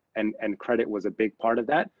successful, and credit was a big part of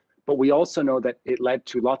that. But we also know that it led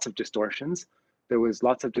to lots of distortions. There was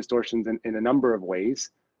lots of distortions in a number of ways.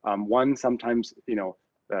 One, sometimes,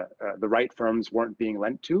 the right firms weren't being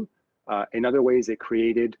lent to. In other ways, it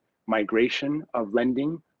created migration of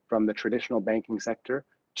lending from the traditional banking sector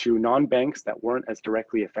to non-banks that weren't as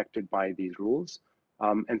directly affected by these rules.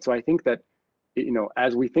 And so I think that,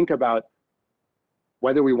 as we think about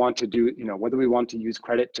whether we want to use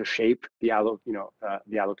credit to shape the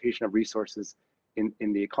allocation of resources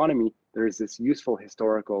in the economy, there is this useful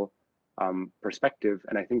historical perspective,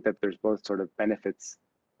 and I think that there's both sort of benefits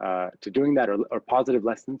to doing that, or positive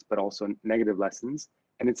lessons, but also negative lessons.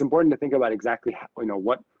 And it's important to think about exactly how,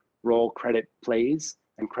 what role credit plays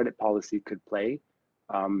and credit policy could play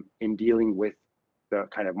in dealing with the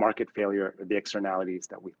kind of market failure or the externalities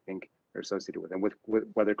that we think are associated with, and with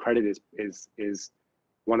whether credit is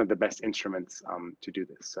one of the best instruments to do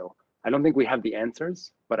this. So I don't think we have the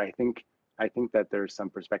answers, but I think that there's some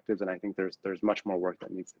perspectives, and I think there's much more work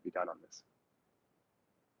that needs to be done on this.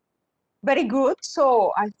 Very good.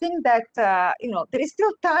 So I think that there is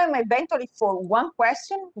still time eventually for one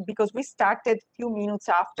question, because we started a few minutes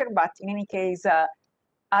after. But in any case,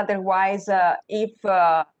 otherwise, if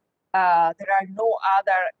there are no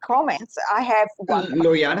other comments, I have one.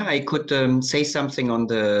 Loriana, I could say something on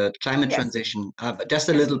the climate transition, just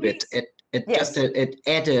a little bit. Just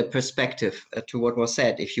add a perspective to what was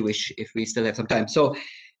said, if you wish, if we still have some time. So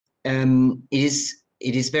it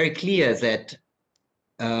is very clear that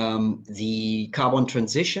the carbon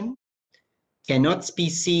transition cannot be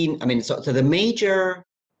seen. I mean, so the major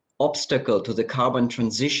obstacle to the carbon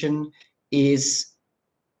transition is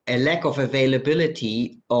a lack of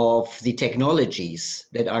availability of the technologies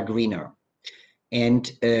that are greener. And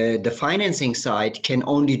the financing side can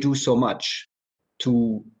only do so much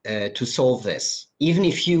to solve this. Even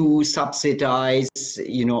if you subsidize,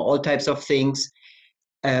 all types of things,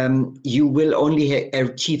 you will only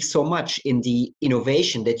achieve so much in the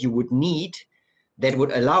innovation that you would need that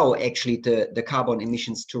would allow actually the carbon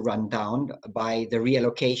emissions to run down by the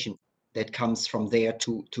reallocation that comes from there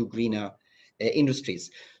to greener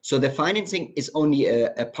industries. So the financing is only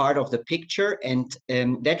a part of the picture, and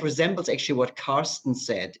that resembles actually what Carsten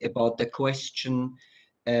said about the question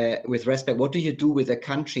with respect, what do you do with a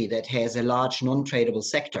country that has a large non-tradable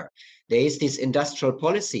sector? There is this industrial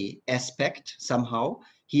policy aspect somehow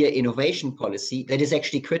here, innovation policy, that is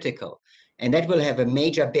actually critical, and that will have a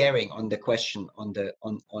major bearing on the question on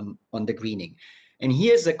the greening. And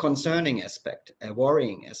here's a concerning aspect, a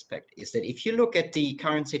worrying aspect, is that if you look at the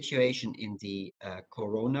current situation in the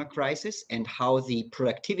corona crisis and how the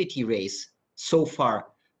productivity race so far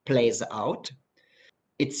plays out,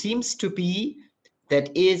 it seems to be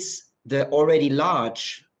that is the already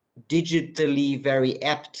large, digitally very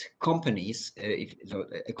apt companies,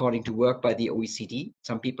 according to work by the OECD,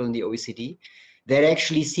 some people in the OECD, that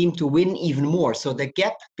actually seem to win even more. So the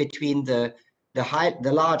gap between the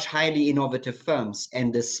large, highly innovative firms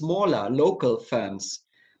and the smaller local firms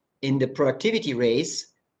in the productivity race,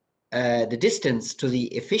 the distance to the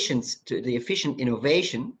efficient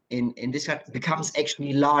innovation in this becomes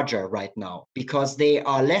actually larger right now, because they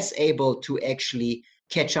are less able to actually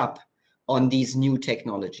catch up on these new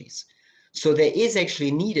technologies. So there is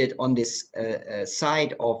actually needed on this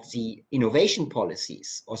side of the innovation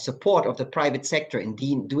policies or support of the private sector in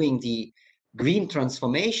doing the green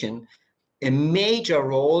transformation, a major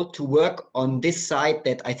role to work on this side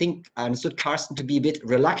that I think I understood Carsten to be a bit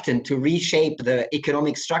reluctant to reshape the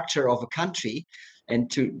economic structure of a country and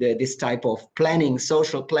to this type of planning,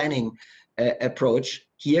 social planning approach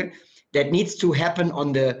here that needs to happen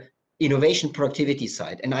on the innovation productivity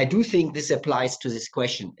side. And I do think this applies to this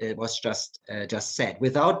question. It was just said.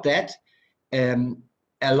 Without that,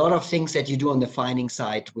 a lot of things that you do on the finding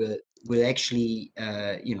side will actually,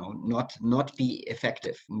 not be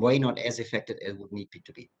effective, way not as effective as would need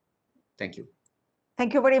to be. Thank you.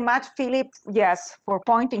 Thank you very much, Philip. Yes, for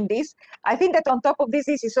pointing this. I think that on top of this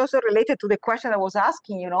is also related to the question I was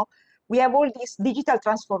asking. We have all this digital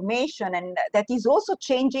transformation, and that is also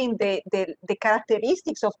changing the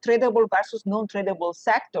characteristics of tradable versus non-tradable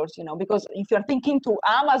sectors. Because if you're thinking to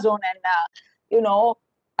Amazon and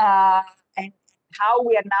and how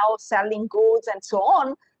we are now selling goods and so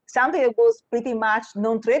on, something that was pretty much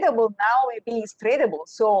non-tradable now maybe is tradable.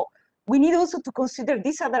 So we need also to consider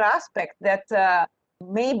this other aspect that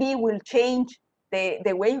maybe will change the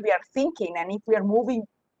way we are thinking, and if we are moving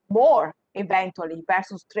more eventually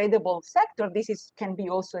versus tradable sector, this can be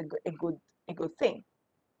also a good thing.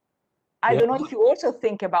 I don't know if you also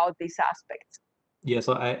think about these aspects. Yeah,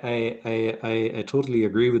 so I totally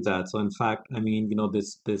agree with that. So in fact, I mean,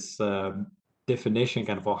 this definition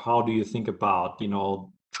kind of how do you think about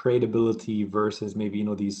tradability versus maybe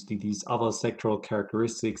these other sectoral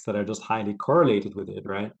characteristics that are just highly correlated with it,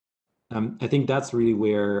 right? I think that's really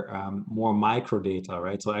where more micro data,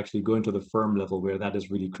 right? So actually going to the firm level where that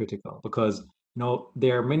is really critical, because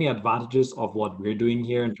there are many advantages of what we're doing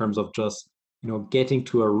here in terms of just getting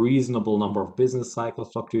to a reasonable number of business cycle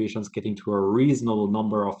fluctuations, getting to a reasonable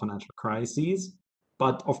number of financial crises.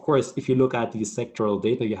 But of course, if you look at these sectoral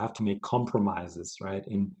data, you have to make compromises, right,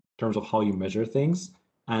 in terms of how you measure things.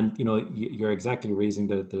 And you're exactly raising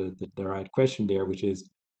the right question there, which is,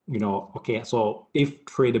 okay, so if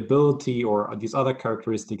tradability or these other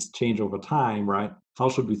characteristics change over time, right, how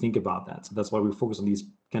should we think about that? So that's why we focus on these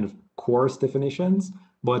kind of coarse definitions.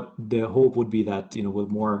 But the hope would be that with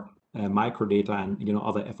more micro data and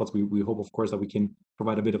other efforts, we hope, of course, that we can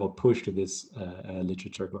provide a bit of a push to this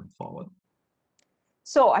literature going forward.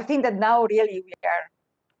 So I think that now really we are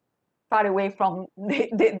far away from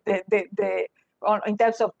in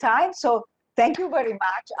terms of time. So thank you very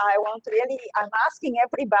much. I'm asking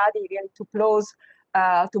everybody really to close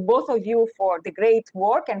to both of you for the great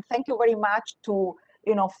work, and thank you very much to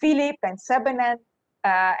Philip and Sebenen.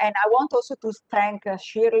 And I want also to thank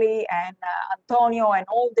Shirley and Antonio and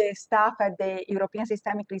all the staff at the European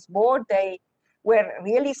Systemic Risk Board. They were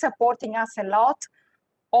really supporting us a lot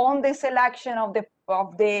on the selection of the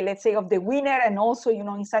let's say of the winner, and also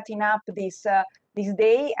in setting up this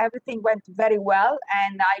day. Everything went very well,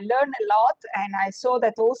 and I learned a lot, and I saw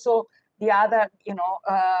that also the other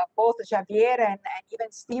both Javier and even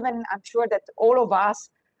Stephen, I'm sure that all of us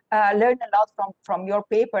learned a lot from your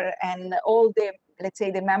paper, and all the, let's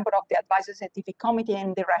say, the member of the advisory scientific committee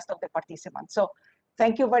and the rest of the participants. So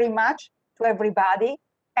thank you very much to everybody.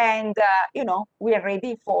 And, we are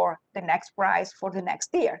ready for the next prize for the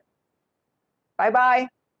next year. Bye-bye.